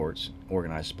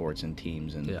organized sports and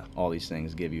teams and all these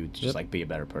things give you to just like be a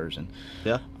better person.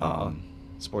 Yeah.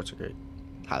 Sports are great.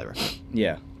 Highly recommend.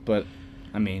 Yeah. But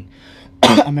I mean,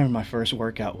 I remember my first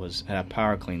workout had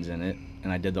power cleans in it,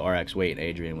 and I did the RX weight.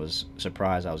 Adrian was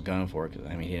surprised I was going for it because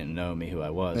I mean he didn't know me who I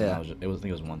was. Yeah. And I think it was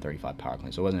 135 power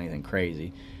clean, so it wasn't anything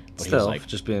crazy. But still, he was like,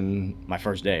 just been my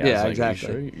first day. I was like, exactly.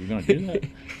 Are you sure you're gonna do that?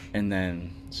 And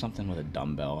then something with a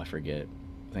dumbbell. I forget.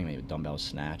 I think maybe a dumbbell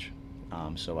snatch.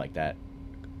 So like that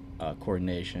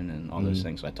coordination and all those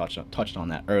things. So I touched on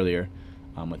that earlier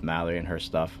with Mallory and her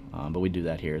stuff. But we do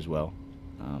that here as well.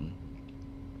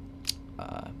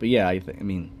 But yeah, I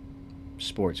mean,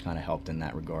 sports kind of helped in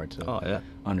that regard to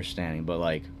understanding. But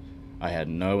like, I had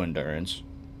no endurance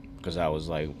because I was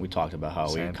like, we talked about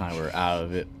how we kind of were out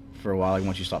of it for a while. Like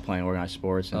once you stop playing organized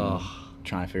sports and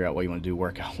trying to figure out what you want to do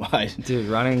workout wise, dude,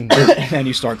 running, and then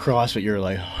you start CrossFit, you're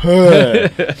like,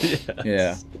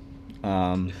 yes.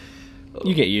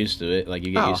 You get used to it. Like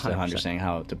you get used to 100%. Understanding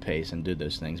how to pace and do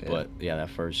those things. Yeah. But yeah, the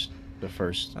first.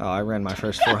 I ran my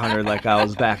first 400 like I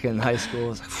was back in high school. I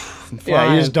was like,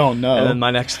 yeah, you just don't know. And then my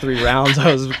next 3 rounds,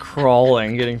 I was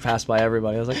crawling, getting passed by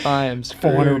everybody. I was like, I am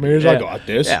screwed. 400 meters, I got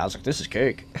this. Yeah, I was like, this is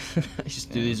cake. I used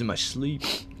to do these in my sleep.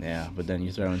 Yeah, but then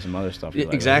you throw in some other stuff.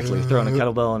 Exactly, throwing a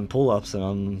kettlebell and pull-ups, and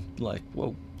I'm like,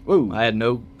 whoa. Woo. I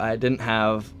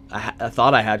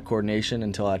thought I had coordination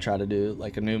until I tried to do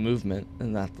like a new movement,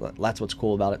 and that's what's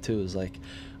cool about it too. Is like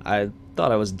I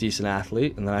thought I was a decent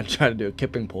athlete, and then I tried to do a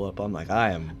kipping pull up. I'm like, I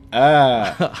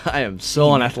am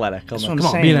so unathletic. I'm like, come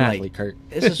on, be an athlete, Curt.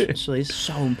 It's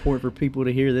so important for people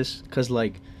to hear this, because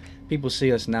like people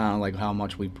see us now, like how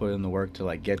much we put in the work to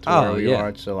like get to where we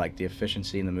are. So like the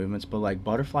efficiency in the movements, but like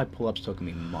butterfly pull-ups took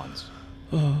me months.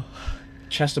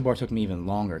 Chest to bar took me even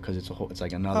longer because it's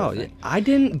like another thing. I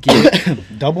didn't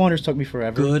get double unders took me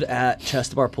forever. Good at chest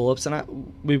to bar pull-ups,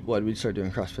 and we started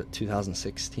doing CrossFit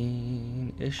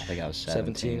 2016-ish. I think I was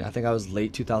 17. I think I was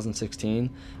late 2016.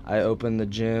 I opened the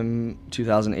gym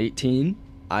 2018.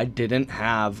 I didn't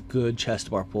have good chest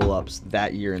to bar pull-ups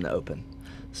that year in the open.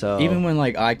 So even when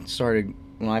like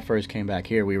when I first came back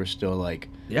here, we were still like,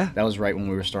 that was right when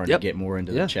we were starting to get more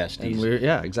into the chesties.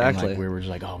 And exactly. And like we were just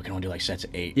like, we can only do like sets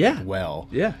of 8. Yeah. Well.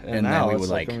 Yeah. And now we would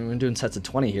like we were doing sets of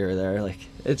 20 here or there. Like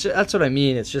that's what I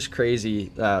mean. It's just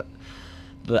crazy that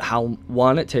how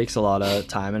it takes a lot of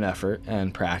time and effort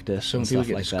and practice. So and people stuff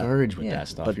get like discouraged with that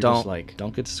stuff. But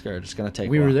don't get discouraged. It's gonna take.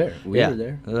 We a while. were there. We were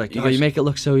there. They're like, you make it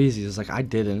look so easy. It's like I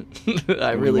didn't.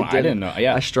 I really didn't. I didn't know.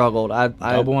 Yeah. I struggled. I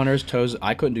double unders, toes.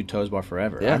 I couldn't do toes bar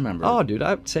forever. Yeah. I remember. Oh, dude,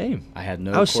 same. I had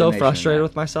no. I was so frustrated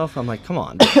with myself. I'm like, come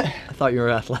on. I thought you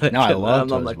were athletic. No, I love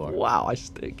toes I'm like, bar. wow, I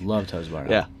stink. Love toes bar.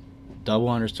 Yeah. Double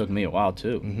unders took me a while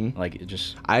too. Mm-hmm. Like it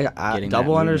just. I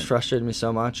double unders frustrated me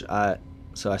so much.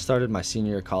 So I started my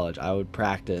senior year of college. I would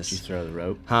practice. Did you throw the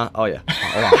rope? Huh? Oh yeah,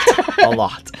 a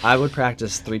lot. I would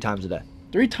practice 3 times a day.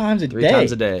 3 times a day. 3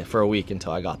 times a day for a week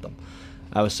until I got them.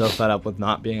 I was so fed up with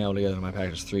not being able to go to my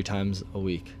practice 3 times a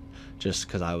week, just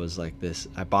because I was like this.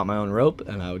 I bought my own rope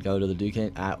and I would go to the Duke.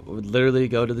 I would literally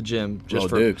go to the gym just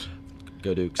for Dukes.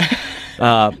 Go Dukes.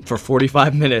 For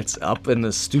 45 minutes up in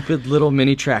the stupid little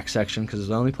mini track section because it was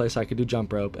the only place I could do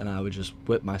jump rope, and I would just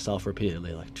whip myself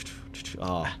repeatedly like.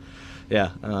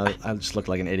 Yeah, I just looked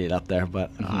like an idiot up there,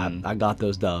 but I got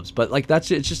those dubs. But like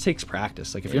it just takes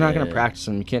practice. Like if you're not gonna practice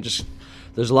them, you can't just.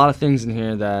 There's a lot of things in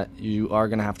here that you are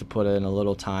gonna have to put in a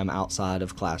little time outside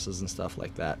of classes and stuff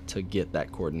like that to get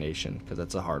that coordination, because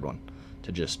that's a hard one.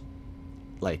 To just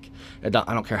like I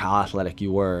don't care how athletic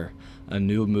you were, a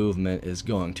new movement is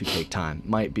going to take time.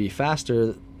 Might be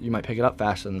faster. You might pick it up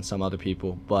faster than some other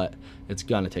people, but it's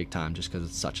gonna take time just because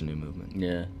it's such a new movement.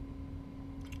 Yeah.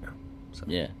 So.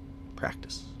 Yeah.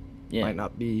 Practice. Yeah. Might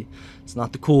not be. It's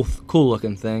not the cool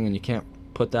looking thing, and you can't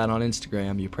put that on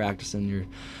Instagram. You're practicing, you're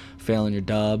failing your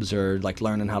dubs, or like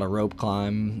learning how to rope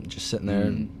climb, just sitting there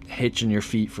and hitching your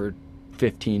feet for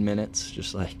 15 minutes,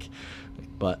 just like.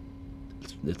 But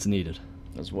it's needed.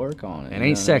 Let's work on it. It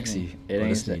ain't sexy. It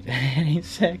ain't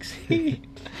sexy.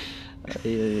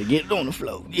 Get it on the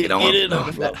floor. Get it on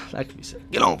the floor. That could be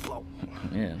sick. Get on the floor.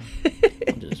 Yeah.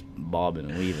 I'm just bobbing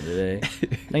and weaving today. I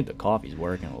think the coffee's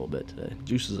working a little bit today.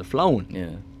 Juices are flowing. Yeah.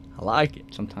 I like it.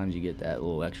 Sometimes you get that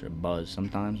little extra buzz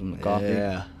sometimes from the coffee.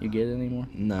 Yeah. You get it anymore?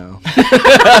 No. I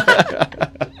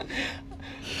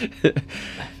feel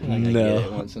like I get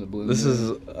it once in a blue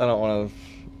moon. I don't want to.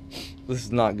 This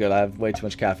is not good. I have way too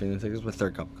much caffeine. I think it's my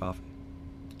 3rd cup of coffee.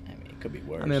 I mean, it could be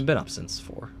worse. I mean, I've been up since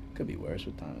 4. Could be worse.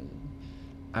 What time is it?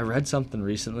 I read something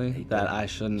recently that I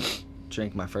shouldn't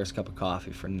drink my first cup of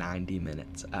coffee for 90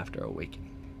 minutes after awakening.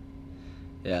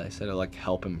 Yeah, they said it'll like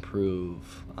help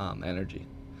improve energy.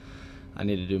 I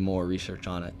need to do more research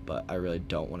on it, but I really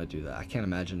don't want to do that. I can't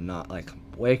imagine not like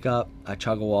wake up, I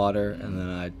chug a water, and then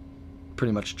I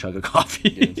pretty much chug a coffee.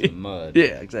 Get into the mud.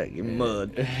 Yeah, exactly.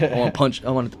 Mud. I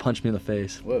want it to punch me in the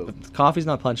face. Whoa. If coffee's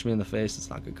not punching me in the face, it's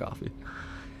not good coffee.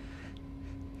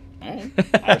 All right.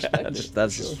 I respect it.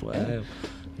 That's just what I am.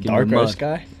 Dark roast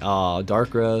guy? Oh,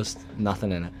 dark roast,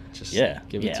 nothing in it. Just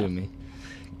give it to me.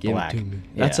 Give Black. it to me.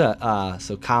 Yeah. That's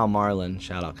so Kyle Marlin,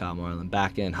 shout out Kyle Marlin,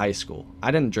 back in high school. I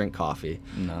didn't drink coffee.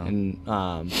 No.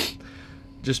 And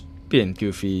just being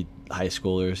goofy high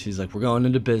schoolers, he's like, we're going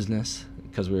into business,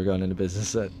 because we were going into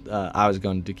business. I was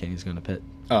going to Duquesne, he's going to Pitt.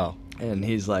 Oh. And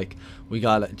he's like, do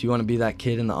you want to be that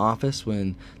kid in the office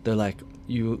when they're like,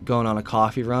 you going on a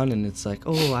coffee run and it's like,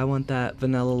 oh, I want that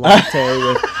vanilla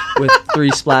latte with 3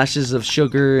 splashes of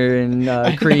sugar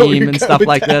and cream and stuff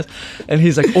like this. And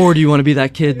he's like, or do you want to be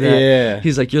that kid that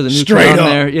he's like, you're the new kid on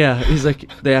there. Yeah. He's like,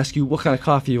 they ask you what kind of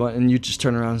coffee you want, and you just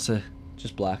turn around and say,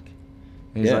 just black.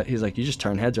 And he's like, you just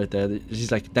turn heads right there.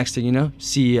 He's like, next thing you know,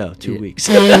 CEO, 2 weeks.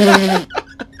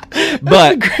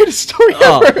 But greatest story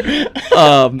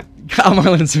ever. Kyle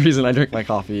Marlin's the reason I drink my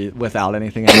coffee without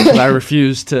anything else. Because I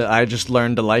refuse to. I just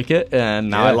learned to like it, and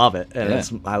now I love it.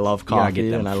 And I love coffee,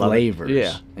 get them and I flavors. love it.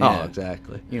 Yeah. Yeah. Oh,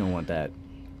 exactly. You don't want that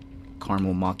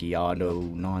caramel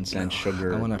macchiato nonsense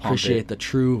sugar. I want to appreciate the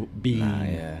true bean.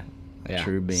 Yeah.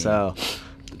 True bean. So,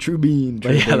 the true bean.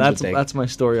 But yeah, that's my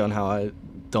story on how I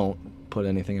don't put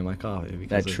anything in my coffee.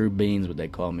 That true bean's what they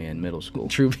called me in middle school.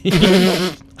 True bean.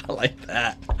 I like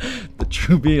that. The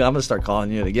true bean. I'm gonna start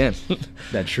calling you it again.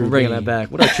 That true. We're bringing that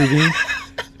back. What up, true bean?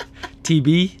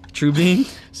 TB, true bean.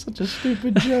 Such a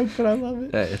stupid joke, but I love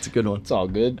it. Yeah, it's a good one. It's all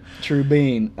good. True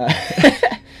bean.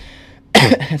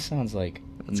 It sounds like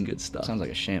that's good stuff. Sounds like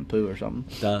a shampoo or something.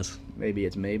 It does. Maybe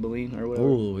it's Maybelline or whatever.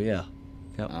 Oh yeah.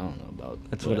 Yep. I don't know about.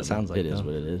 That's what it sounds like. It is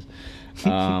what it is.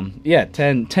 Yeah,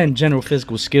 10 general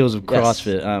physical skills of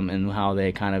CrossFit, Yes. And how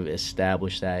they kind of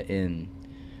establish that in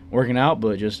working out,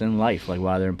 but just in life, like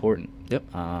why they're important. Yep.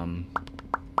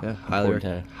 Yeah,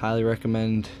 highly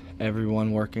recommend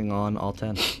everyone working on all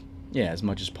 10. Yeah, as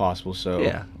much as possible. So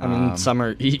yeah, I mean, some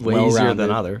are way easier than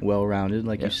other. Well-rounded,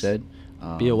 like you said.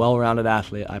 Be a well-rounded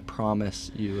athlete. I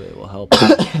promise you, it will help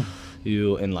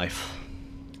you in life.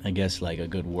 I guess like a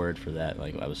good word for that,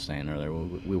 like I was saying earlier,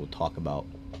 we will talk about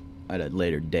at a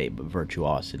later date, but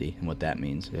virtuosity and what that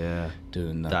means. Yeah.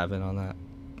 Doing the dive in on that.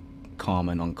 Doing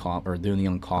the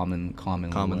uncommon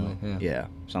commonly. Yeah. Yeah,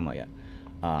 something like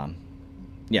that.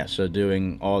 Yeah, so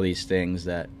doing all these things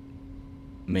that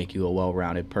make you a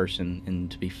well-rounded person and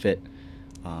to be fit,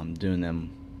 doing them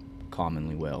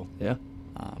commonly well. Yeah.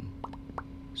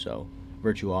 So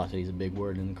virtuosity is a big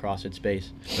word in the CrossFit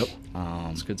space. Yep.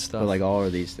 It's good stuff. But like all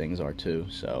of these things are too.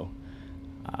 So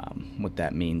what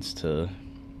that means to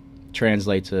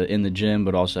translate to in the gym,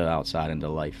 but also outside into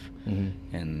life,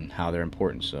 and how they're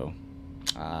important. So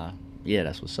yeah,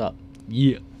 that's what's up.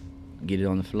 Yeah. Get it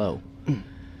on the flow.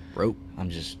 Rope. I'm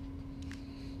just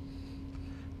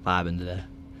vibing today.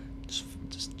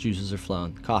 Just juices are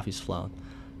flowing. Coffee's flowing.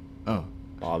 Oh.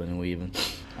 Bobbing and weaving.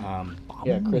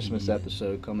 Yeah, Christmas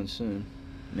episode coming soon.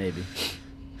 Maybe.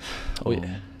 Oh,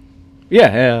 yeah.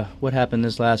 Yeah. What happened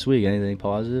this last week? Anything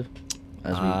positive?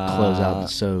 As we close out the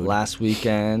show. Last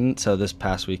weekend, so this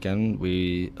past weekend,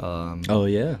 we... oh,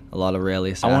 yeah. A lot of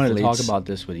rallies. I wanted to talk about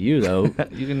this with you, though.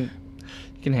 You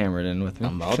can hammer it in with me.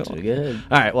 I'm about to. Go ahead.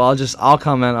 All right, well, I'll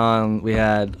comment on, we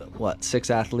had, 6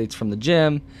 athletes from the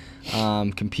gym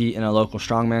compete in a local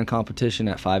strongman competition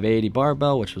at 580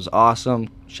 barbell, which was awesome.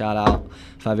 Shout out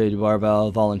 580 barbell,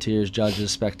 volunteers,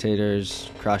 judges, spectators,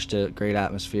 crushed it, great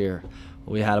atmosphere.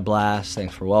 We had a blast.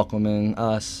 Thanks for welcoming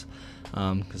us,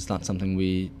 because it's not something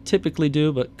we typically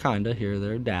do, but kind of here,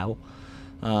 there, dabble.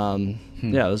 Yeah,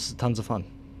 it was tons of fun.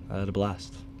 I had a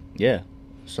blast. Yeah.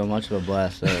 So much of a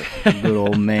blast that good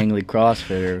old mangly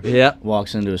CrossFitter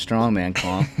walks into a strongman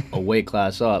comp, a weight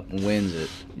class up, and wins it.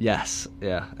 Yes,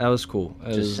 yeah, that was cool.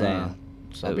 Just saying.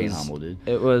 Stop being humble, dude.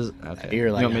 It was okay.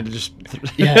 You're like, you want me to just?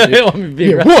 Yeah, dude. You want me to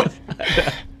be what?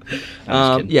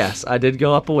 Yes, I did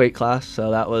go up a weight class,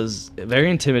 so that was very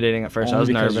intimidating at first. Only I was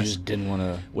because nervous. You just didn't want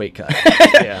to weight cut.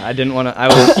 Yeah, I didn't want to.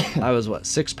 I was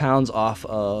 6 pounds off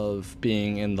of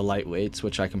being in the lightweights,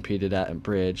 which I competed at in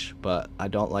bridge, but I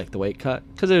don't like the weight cut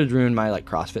because it would ruin my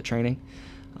CrossFit training.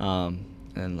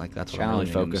 And that's what I'm really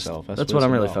focused. That's what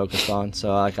I'm really focused on.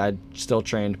 So I still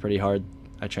trained pretty hard.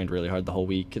 I trained really hard the whole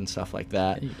week and stuff like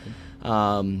that.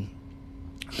 Yeah,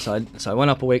 so I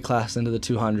went up a weight class into the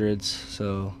 200s.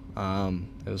 So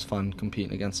it was fun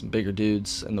competing against some bigger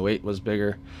dudes, and the weight was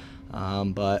bigger.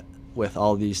 But with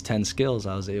all these 10 skills,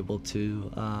 I was able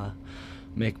to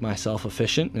make myself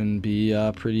efficient and be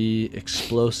pretty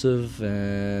explosive,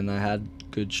 and I had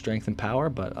good strength and power,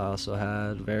 but I also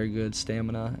had very good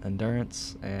stamina,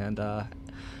 endurance, and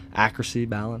accuracy,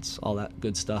 balance, all that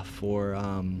good stuff for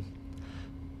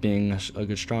being a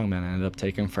good strongman. I ended up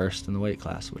taking first in the weight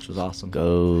class, which was awesome.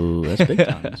 Go. That's big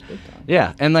time. That's big time.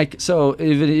 Yeah, and so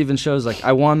it even shows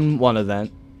I won one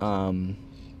event, so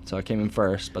I came in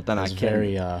first, but then That's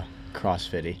very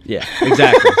CrossFit-y. Yeah,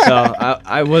 exactly. So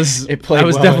I was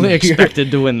definitely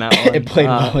expected to win that one. It played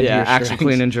well into your axle strengths.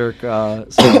 clean and jerk. A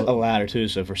ladder too,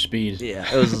 so for speed.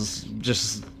 Yeah, it was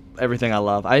just everything I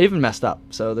love. I even messed up.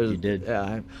 So You did.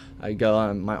 Yeah, I go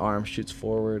on, my arm shoots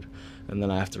forward, and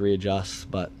then I have to readjust.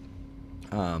 But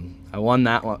I won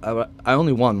that one. I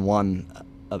only won one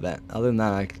event. Other than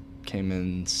that, I came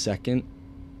in second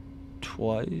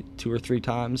two or three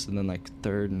times, and then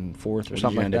third and fourth or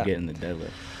something like that. What did you end up getting the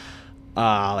deadlift?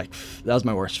 That was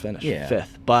my worst finish. Yeah.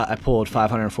 5th, but I pulled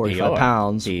 545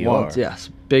 pounds PR. once. Yes,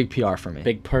 big PR for me.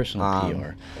 Big personal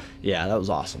PR. Yeah, that was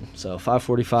awesome. So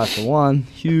 545 for one,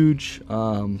 huge.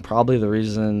 Probably the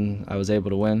reason I was able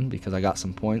to win, because I got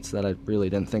some points that I really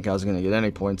didn't think I was going to get any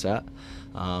points at,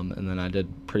 and then I did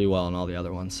pretty well in all the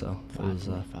other ones. So it was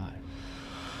 545.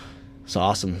 it's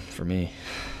awesome for me.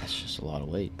 That's just a lot of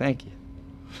weight. Thank you.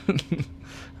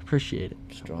 Appreciate it.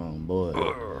 Strong boy.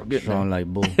 Strong like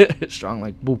bull. Strong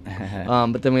like bull.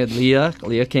 But then we had Leah.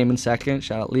 Leah came in second.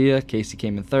 Shout out Leah. Casey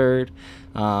came in third.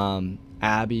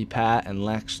 Abby, Pat, and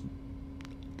Lex,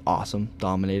 awesome,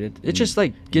 dominated. It's just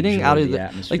like getting out of the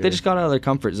atmosphere. Like they just got out of their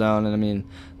comfort zone, and I mean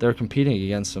they're competing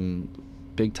against some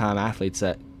big time athletes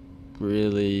that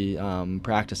really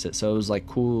practice it. So it was like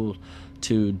cool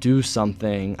to do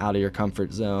something out of your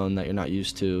comfort zone that you're not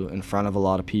used to in front of a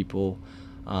lot of people.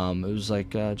 It was like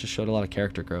just showed a lot of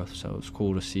character growth. So it was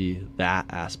cool to see that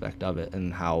aspect of it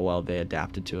and how well they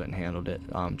adapted to it and handled it.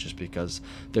 Just because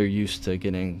they're used to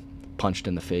getting punched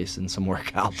in the face in some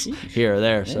workouts here or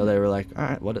there. Yeah. So they were like,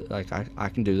 all right, I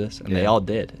can do this, and they all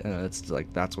did. And it's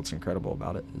like that's what's incredible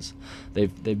about it is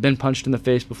they've been punched in the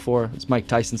face before. As Mike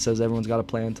Tyson says, everyone's got a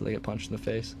plan until they get punched in the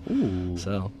face. Ooh.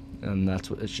 So, and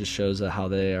that's what it just shows how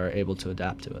they are able to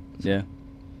adapt to it. So. Yeah,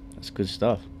 that's good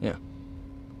stuff. Yeah.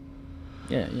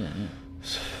 Yeah.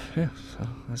 So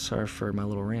sorry for my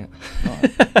little rant.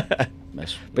 But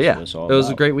yeah, it was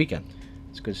a great weekend.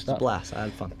 It's good stuff. It's a blast. I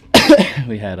had fun.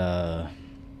 We had a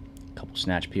couple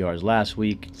snatch PRs last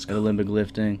week at Olympic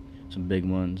lifting, some big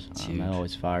ones. That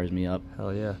always fires me up.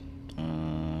 Hell yeah.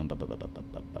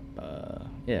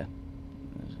 Yeah.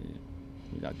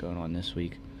 We got going on this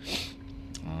week.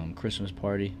 Christmas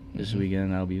party this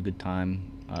weekend. That'll be a good time.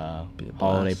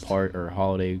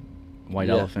 Holiday White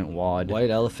Elephant WOD. White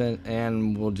Elephant,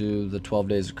 and we'll do the 12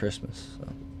 Days of Christmas. So.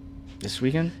 This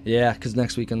weekend? Yeah, because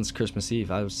next weekend's Christmas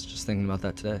Eve. I was just thinking about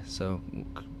that today. So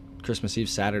Christmas Eve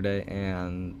Saturday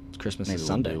and Christmas is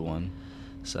Sunday. We'll do one.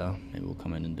 So maybe we'll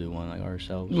come in and do one like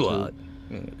ourselves. Well,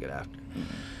 get after.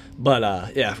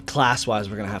 But yeah, class-wise,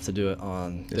 we're gonna have to do it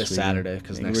on this Saturday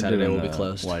because next Saturday will be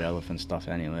closed. White Elephant stuff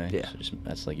anyway. Yeah, so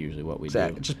that's like usually what we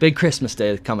do. Just big Christmas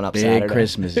Day coming up. Saturday. Big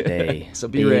Christmas Day. So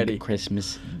be ready.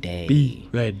 Christmas Day. Be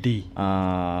ready.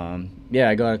 Yeah,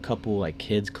 I got a couple like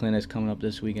kids clinics coming up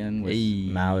this weekend with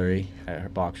Mallory at her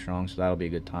Box Strong, so that'll be a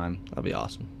good time. That'll be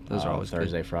awesome. Those are always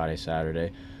Thursday, good. Friday,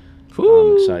 Saturday.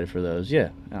 Woo! I'm excited for those. Yeah,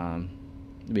 it'll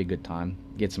be a good time.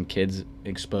 Get some kids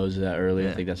exposed to that early.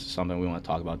 I think that's something we want to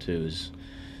talk about too. Is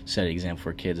set an example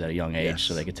for kids at a young age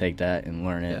so they could take that and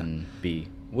learn it and be.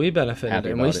 We benefited,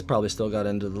 and we it. Probably still got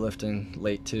into the lifting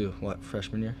late too. What,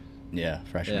 freshman year? Yeah,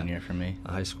 freshman year for me.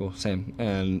 High school, same.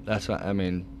 And that's what I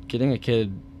mean. Getting a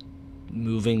kid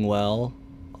moving well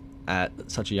at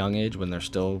such a young age when they're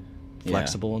still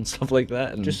flexible and stuff like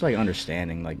that, and just like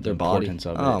understanding like their the importance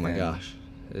of it. Oh my gosh,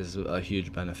 is a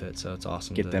huge benefit. So it's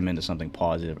awesome. Get them into something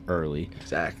positive early.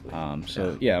 Exactly.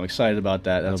 So yeah, I'm excited about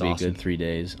that. That'll be awesome. a good 3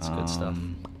 days. It's good stuff.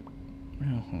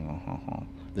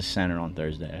 The center on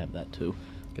Thursday, I have that too.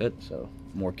 Good. So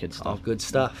more kid stuff. All good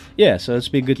stuff. Yeah, so it's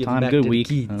be a good time, good week.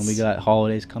 We got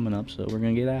holidays coming up, so we're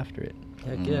gonna get after it.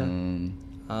 Heck yeah.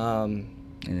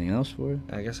 Anything else for it?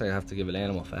 I guess I have to give an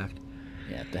animal fact.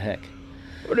 Yeah, what the heck.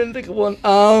 I didn't think of one.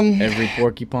 Every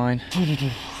porcupine.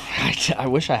 I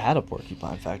wish I had a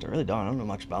porcupine fact. I really don't. I don't know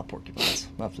much about porcupines.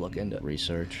 I'll have to look into it.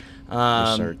 Research.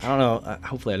 I don't know.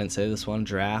 Hopefully I didn't say this one.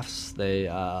 Giraffes, they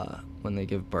when they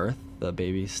give birth, the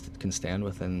babies can stand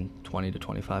within 20 to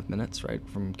 25 minutes, right,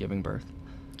 from giving birth.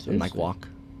 Seriously? And, like, walk.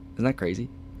 Isn't that crazy?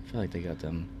 I feel like they got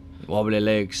them wobbly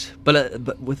legs.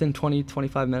 But within 20,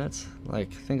 25 minutes,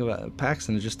 like, think about it.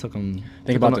 Paxton, it just took him...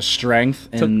 Think about the strength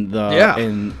and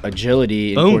and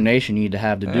agility and coordination you need to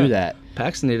have to do that.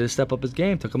 Paxton needed to step up his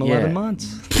game. Took him 11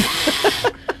 months.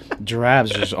 Giraffes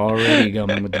just already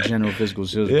coming with the general physical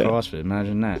skills of CrossFit.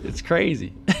 Imagine that. It's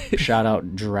crazy. Shout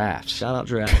out giraffes. Shout out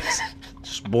giraffes.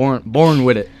 Just born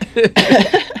with it.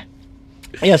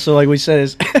 Yeah, so like we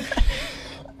said,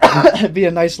 it'd be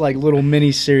a nice like little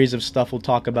mini series of stuff we'll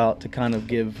talk about to kind of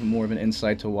give more of an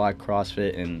insight to why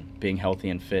CrossFit and being healthy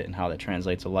and fit and how that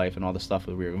translates to life and all the stuff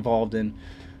that we were involved in.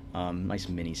 Nice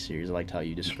mini series. I liked how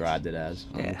you described it as.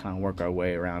 We'll kind of work our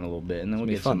way around a little bit, and then we'll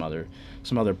get some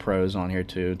other pros on here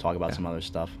too. Talk about some other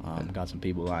stuff. Got some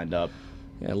people lined up.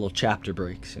 Yeah, little chapter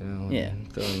breaks. You know. Yeah.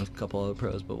 Throw in a couple other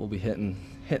pros, but we'll be hitting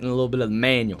a little bit of the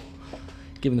manual,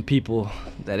 giving the people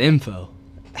that info.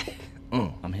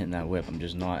 I'm hitting that whip. I'm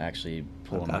just not actually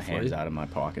pulling my hands out of my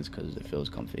pockets because it feels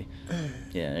comfy.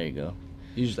 Yeah, there you go.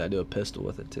 Usually I do a pistol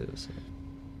with it too. So.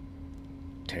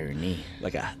 Tear your knee.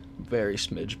 Like a very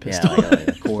smidge pistol. Yeah, like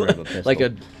a quarter of a pistol. Like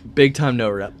a big time no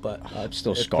rep, but I'm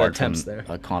still scarred from there.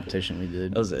 A competition we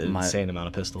did. That was an insane amount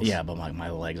of pistols. Yeah, but my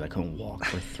legs, I couldn't walk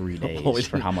for 3 days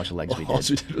for how much legs we did. All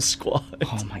we did was squat.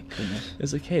 Oh my goodness.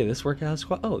 It's like, hey, this workout has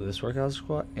squat. Oh, this workout has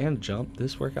squat and jump.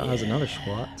 This workout has another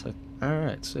squat. It's like, all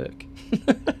right, sick.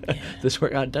 This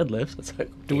workout deadlifts. It's like,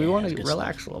 do we want to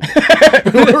relax a little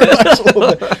bit? Relax a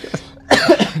little bit.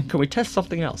 can we test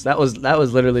something else? That was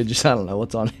literally just, I don't know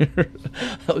what's on here.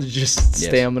 That was just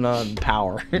stamina and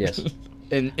power. Yes.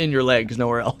 in your legs,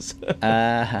 nowhere else.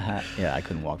 Yeah, I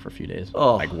couldn't walk for a few days.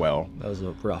 Oh, like, well. That was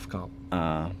a rough comp.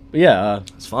 But yeah.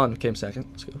 It's fun. Came second.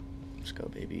 Let's go. Let's go,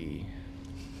 baby.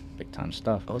 Big time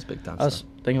stuff. That was big time I was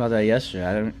thinking about that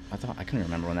yesterday. I couldn't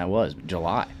remember when that was.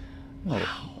 July.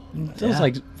 Wow. That was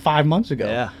like 5 months ago.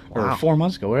 Yeah. Or 4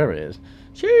 months ago, whatever it is.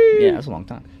 Jeez. Yeah, that's a long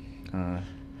time.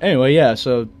 Anyway, yeah,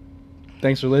 so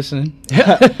thanks for listening. We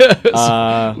kind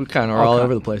of are all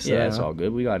over the place. Yeah, it's all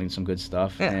good. We got in some good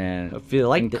stuff. Yeah, and if you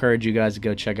liked encourage you guys to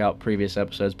go check out previous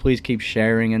episodes. Please keep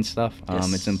sharing and stuff.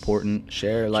 Yes. It's important.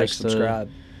 Share, like, subscribe.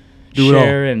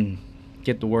 Share and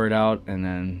get the word out, and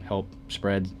then help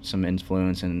spread some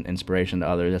influence and inspiration to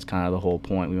others. That's kind of the whole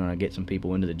point. We want to get some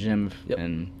people into the gym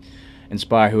and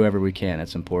inspire whoever we can.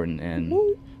 That's important.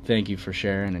 And thank you for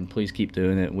sharing, and please keep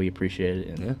doing it. We appreciate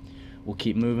it, and we'll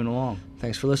keep moving along.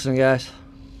 Thanks for listening, guys.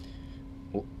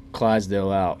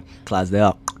 Clydesdale out.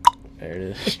 Clydesdale. There it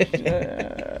is.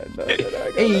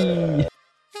 Hey.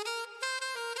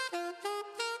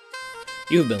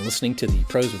 You have been listening to the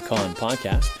Pros with Colin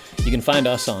podcast. You can find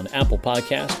us on Apple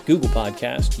Podcast, Google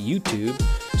Podcast, YouTube,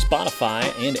 Spotify,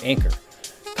 and Anchor.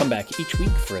 Come back each week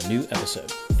for a new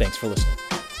episode. Thanks for listening.